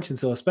makes convention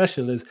so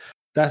special is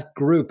that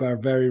group are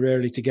very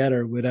rarely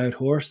together without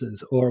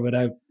horses or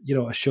without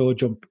a show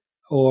jump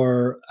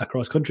or a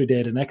cross country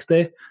day the next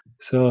day.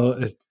 So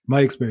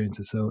my experience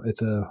is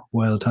it's a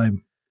wild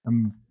time.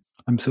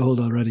 I'm sold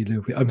already,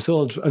 Lou. I'm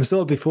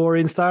sold before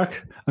Ian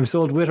Stark. I'm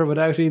sold with or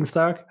without Ian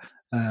Stark.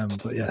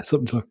 But yeah,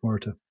 something to look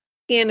forward to.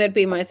 Ian would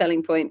be my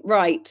selling point.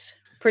 Right.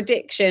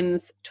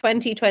 Predictions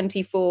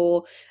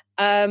 2024.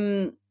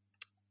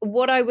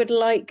 What I would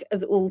like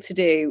us all to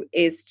do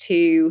is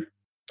to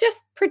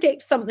just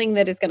predict something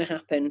that is going to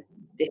happen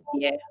this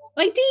year.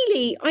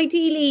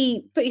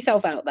 Ideally, put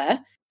yourself out there.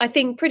 I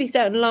think pretty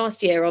certain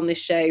last year on this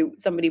show,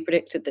 somebody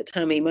predicted that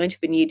Tammy, might have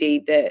been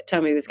UD, that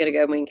Tammy was going to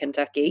go and win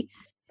Kentucky.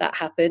 That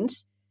happened.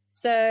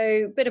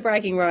 So bit of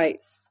bragging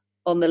rights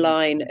on the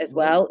line as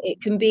well.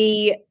 It can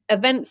be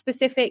event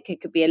specific,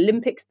 it could be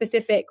Olympic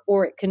specific,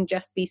 or it can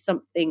just be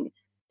something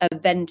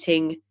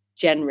eventing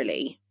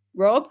generally.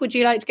 Rob, would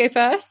you like to go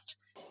first?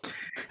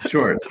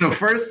 Sure. So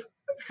first,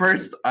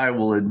 I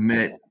will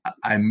admit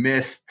I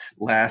missed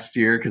last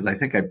year because I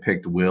think I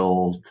picked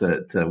Will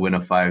to win a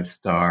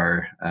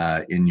 5-star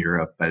in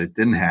Europe, but it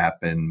didn't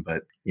happen.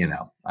 But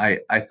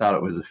I thought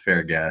it was a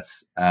fair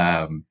guess.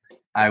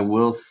 I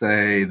will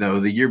say though,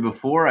 the year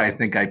before, I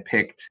think I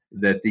picked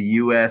that the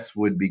U.S.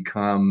 would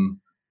become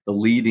the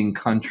leading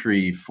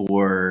country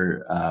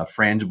for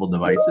frangible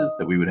devices.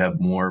 That we would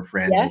have more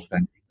frangible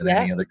sensors than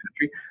any other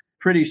country.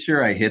 Pretty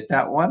sure I hit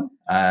that one.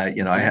 I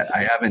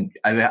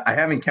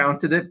haven't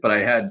counted it, but I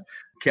had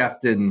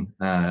Captain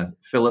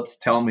Phillips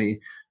tell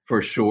me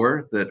for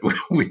sure that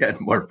we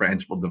had more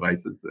frangible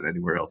devices than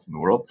anywhere else in the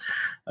world.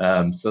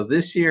 So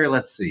this year,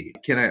 let's see.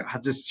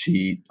 I'll just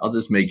cheat. I'll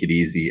just make it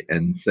easy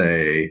and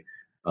say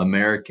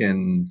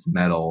Americans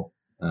medal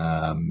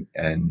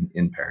and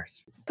in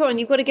Paris. Come on,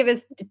 you've got to give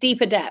us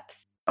deeper depth.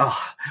 Oh,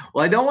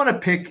 well, I don't want to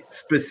pick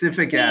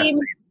specific athletes.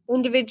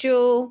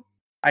 Individual.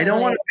 I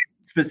don't want to pick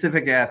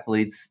specific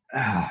athletes.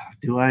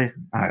 Do I?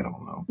 I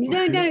don't know.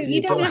 No,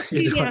 you don't have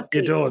to do the athletes.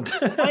 You don't.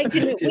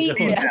 You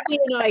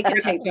and I can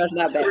take charge of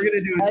that bit. We're going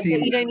to do a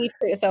team. You don't need to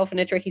put yourself in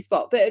a tricky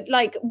spot. But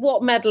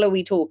what medal are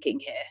we talking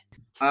here?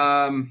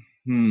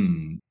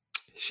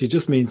 She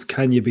just means,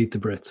 can you beat the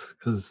Brits?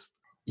 Because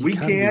we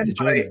can. Beat the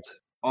Germans.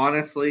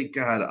 Honestly,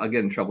 God, I'll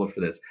get in trouble for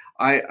this.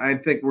 I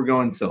think we're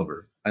going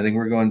silver. I think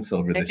we're going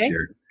silver this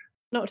year.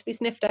 Not to be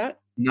sniffed at.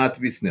 Not to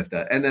be sniffed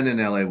at. And then in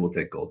LA, we'll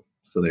take gold.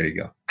 So there you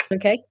go.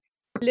 Okay.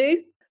 Lou?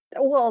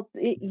 Well,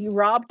 you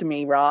robbed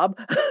me, Rob.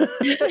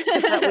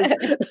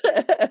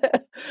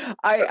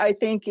 I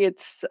think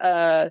it's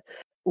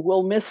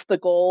we'll miss the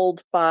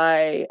gold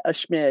by a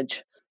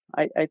smidge.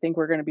 I think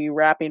we're going to be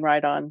rapping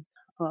right on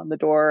the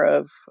door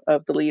of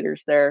the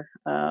leaders there.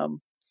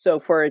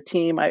 So for a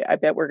team, I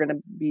bet we're going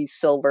to be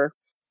silver,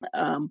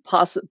 by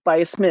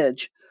a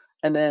smidge.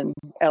 And then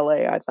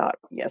LA, I thought,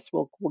 yes,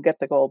 we'll get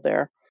the gold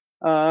there.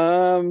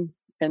 And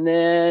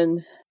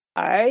then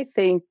I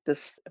think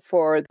this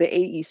for the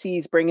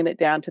AECs, bringing it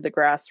down to the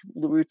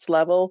grassroots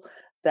level,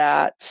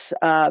 that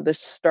the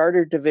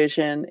starter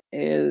division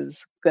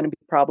is going to be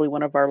probably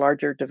one of our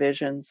larger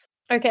divisions.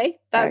 Okay,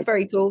 that's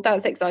very cool.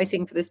 That's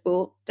exciting for the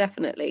sport,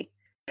 definitely.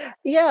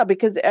 Yeah,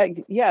 because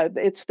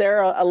it's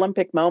their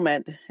Olympic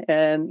moment,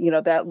 and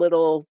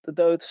those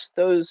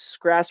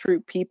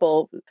grassroots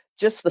people,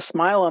 just the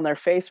smile on their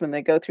face when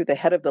they go through the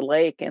head of the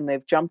lake and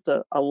they've jumped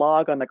a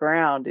log on the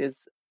ground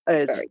is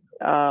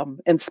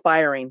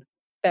inspiring.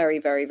 Very,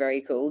 very,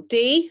 very cool.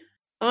 Dee,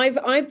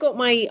 I've got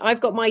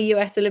my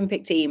US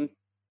Olympic team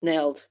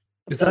nailed.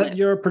 Is that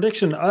your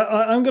prediction?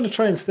 I'm going to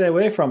try and stay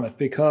away from it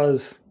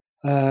because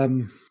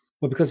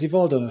you've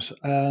all done it,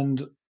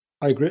 and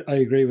I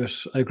agree with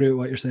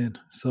what you're saying.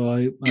 So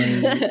I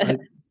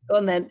go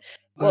on then.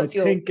 What's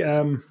yours?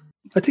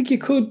 I think you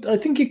could. I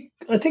think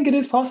it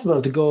is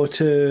possible to go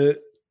to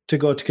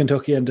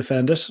Kentucky and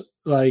defend it.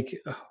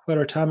 Like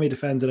whether Tammy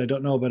defends it, I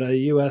don't know, but a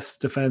US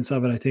defense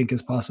of it, I think,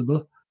 is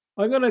possible.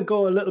 I'm going to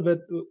go a little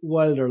bit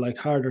wilder, like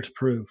harder to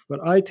prove.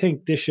 But I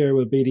think this year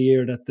will be the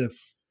year that the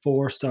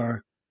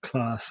 4-star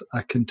class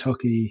at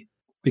Kentucky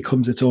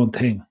becomes its own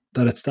thing,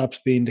 that it stops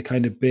being the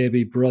kind of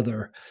baby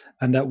brother,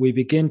 and that we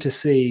begin to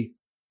see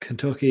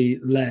Kentucky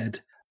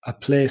led a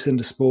place in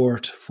the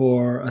sport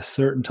for a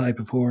certain type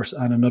of horse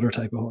and another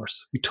type of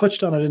horse. We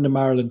touched on it in the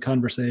Maryland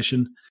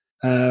conversation,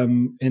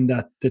 in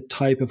that the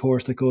type of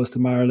horse that goes to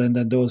Maryland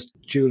and those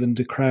dueling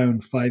the crown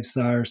 5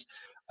 stars.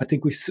 I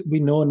think we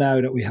know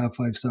now that we have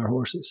 5-star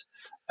horses.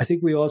 I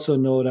think we also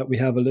know that we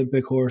have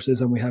Olympic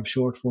horses and we have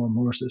short form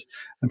horses.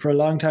 And for a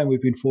long time,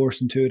 we've been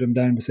forcing 2 of them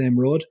down the same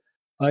road.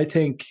 I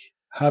think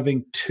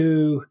having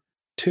two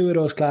of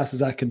those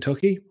classes at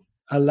Kentucky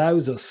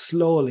allows us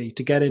slowly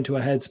to get into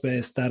a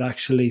headspace that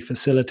actually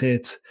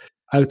facilitates,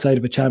 outside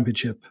of a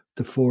championship,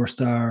 the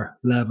 4-star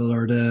level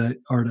or the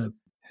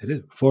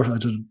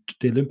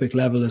Olympic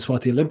level is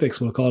what the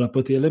Olympics will call it,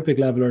 but the Olympic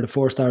level or the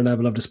 4-star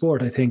level of the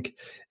sport, I think,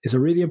 is a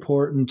really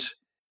important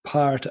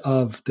part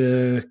of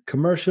the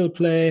commercial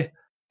play,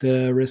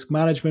 the risk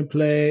management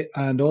play,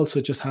 and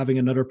also just having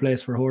another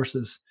place for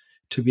horses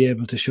to be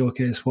able to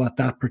showcase what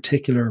that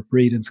particular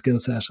breed and skill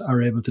set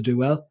are able to do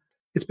well.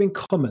 It's been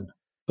coming,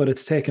 but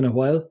it's taken a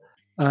while.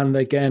 And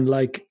again,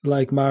 like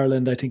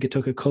Maryland, I think it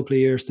took a couple of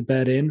years to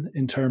bed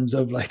in terms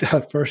of like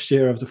that first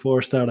year of the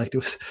 4-star. Like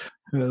there was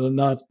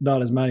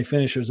not as many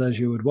finishers as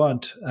you would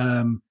want.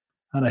 And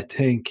I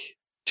think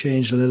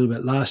changed a little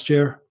bit last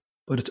year,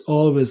 but it's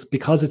always,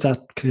 because it's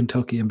at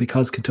Kentucky and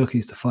because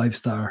Kentucky's the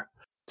 5-star,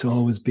 it's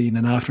always been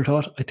an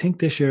afterthought. I think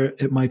this year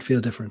it might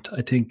feel different.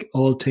 I think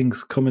all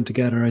things coming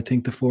together, I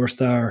think the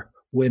 4-star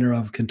winner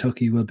of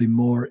Kentucky will be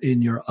more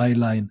in your eye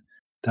line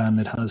than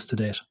it has to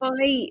date.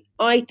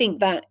 I think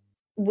that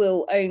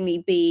will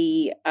only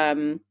be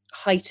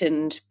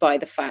heightened by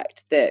the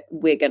fact that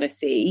we're going to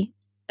see,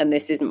 and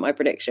this isn't my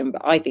prediction,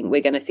 but I think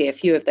we're going to see a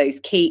few of those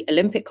key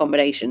Olympic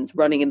combinations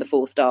running in the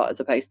 4-star as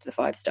opposed to the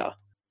 5-star.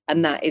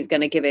 And that is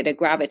going to give it a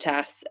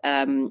gravitas,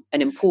 an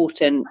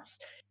importance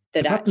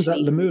that happens at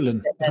Le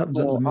Moulin.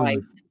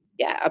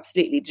 Yeah,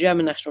 absolutely. The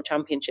German national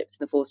championships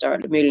in the 4-star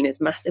at Le Moulin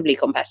is massively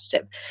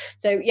competitive.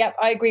 So, yeah,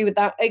 I agree with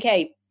that.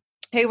 Okay,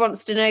 who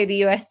wants to know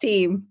the US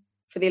team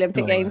for the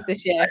Olympic Games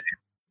this year?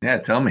 Yeah,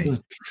 tell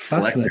me.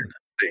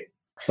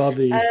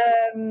 Bobby.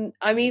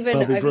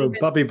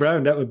 Bobby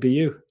Brown. That would be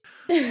you.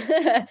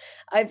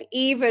 I've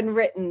even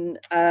written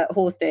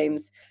horse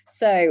names.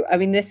 So, I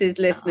mean, this is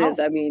listeners.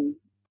 I mean,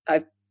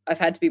 I've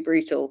had to be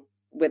brutal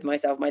with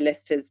myself. My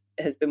list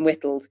has been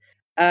whittled.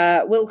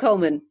 Will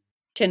Coleman,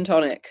 Chin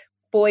Tonic.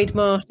 Boyd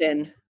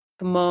Martin,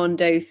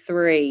 Commando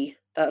 3.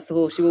 That's the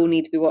horse you all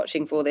need to be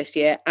watching for this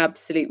year.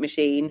 Absolute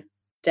machine.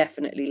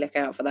 Definitely look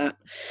out for that.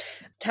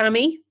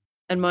 Tammy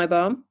and My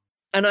Barm.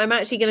 And I'm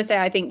actually going to say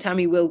I think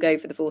Tammy will go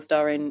for the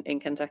 4-star in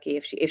Kentucky.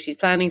 If she's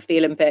planning for the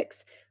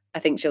Olympics, I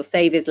think she'll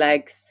save his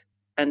legs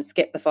and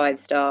skip the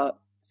 5-star,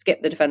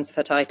 skip the defense of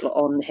her title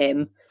on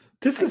him.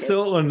 This is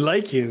so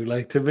unlike you,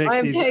 like to make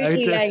I'm these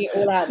totally laying it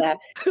all out there.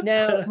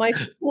 Now, my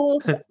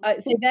fourth,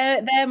 so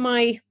they're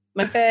my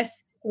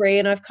first 3,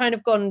 and I've kind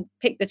of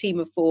picked the team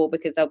of 4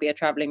 because there'll be a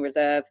travelling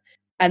reserve.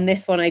 And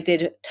this one I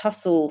did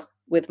tussle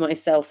with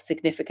myself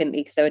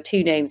significantly because there were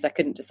 2 names I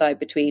couldn't decide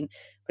between,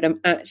 but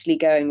I'm actually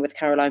going with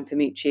Caroline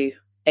Pamucciu,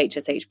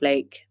 HSH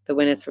Blake, the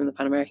winners from the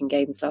Pan American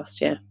Games last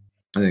year.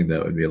 I think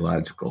that would be a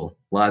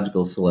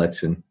logical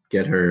selection.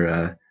 Get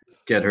her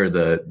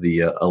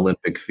the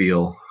Olympic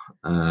feel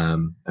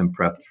and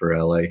prepped for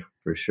LA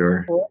for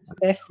sure.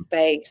 This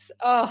space.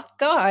 Oh,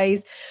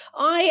 guys,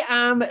 I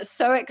am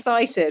so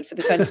excited for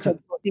the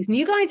 2024 season.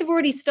 You guys have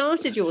already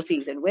started your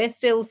season. We're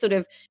still sort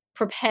of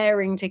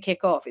preparing to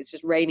kick off. It's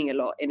just raining a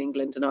lot in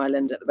England and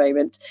Ireland at the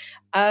moment.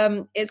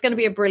 It's going to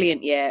be a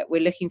brilliant year.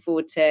 We're looking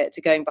forward to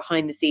going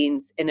behind the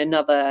scenes in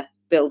another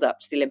build up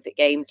to the Olympic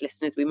Games.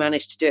 Listeners, we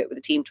managed to do it with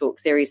the Team Talk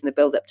series in the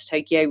build up to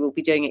Tokyo. We'll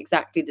be doing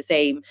exactly the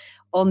same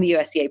on the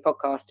USEA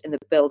podcast in the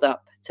build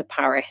up to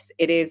Paris.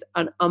 It is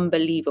an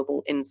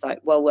unbelievable insight,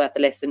 well worth a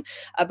listen.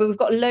 But we've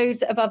got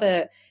loads of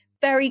other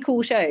very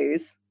cool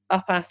shows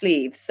up our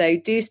sleeves. So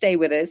do stay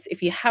with us.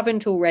 If you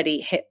haven't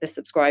already, hit the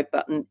subscribe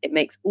button. It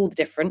makes all the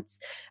difference.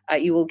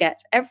 You will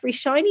get every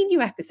shiny new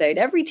episode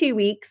every 2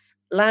 weeks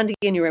landing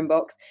in your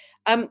inbox.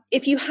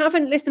 If you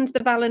haven't listened to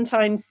the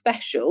Valentine's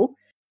special,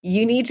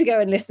 you need to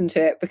go and listen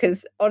to it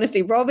because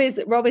honestly, Rob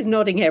is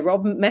nodding here.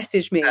 Rob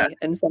messaged me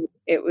and said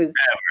it was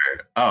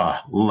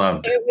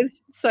loved it. It was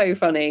so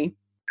funny.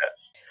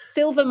 Yes.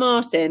 Silva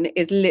Martin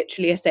is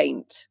literally a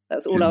saint.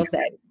 That's all I'll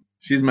say.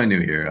 She's my new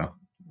hero.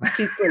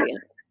 She's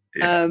brilliant.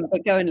 Yeah.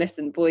 But go and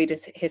listen. Boyd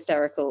is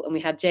hysterical. And we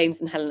had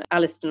James and Helen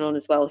Alliston on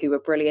as well, who were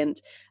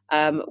brilliant.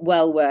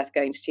 Well worth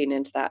going to tune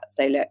into that.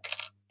 So look,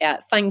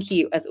 thank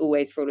you as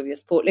always for all of your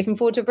support. Looking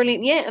forward to a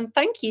brilliant year. And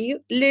thank you,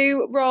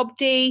 Lou, Rob,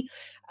 Dee,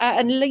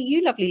 and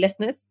you lovely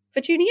listeners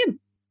for tuning in.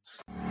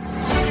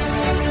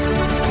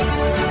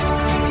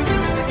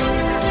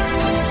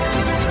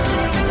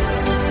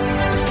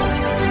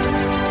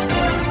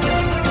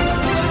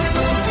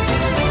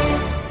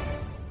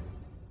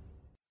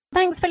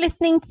 Thanks for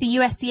listening to the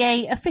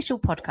USEA official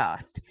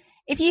podcast.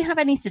 If you have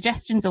any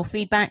suggestions or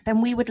feedback,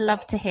 then we would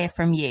love to hear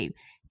from you.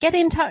 Get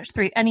in touch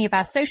through any of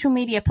our social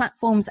media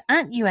platforms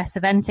at US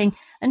Eventing,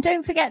 and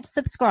don't forget to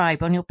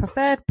subscribe on your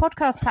preferred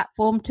podcast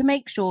platform to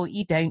make sure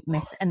you don't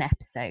miss an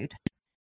episode.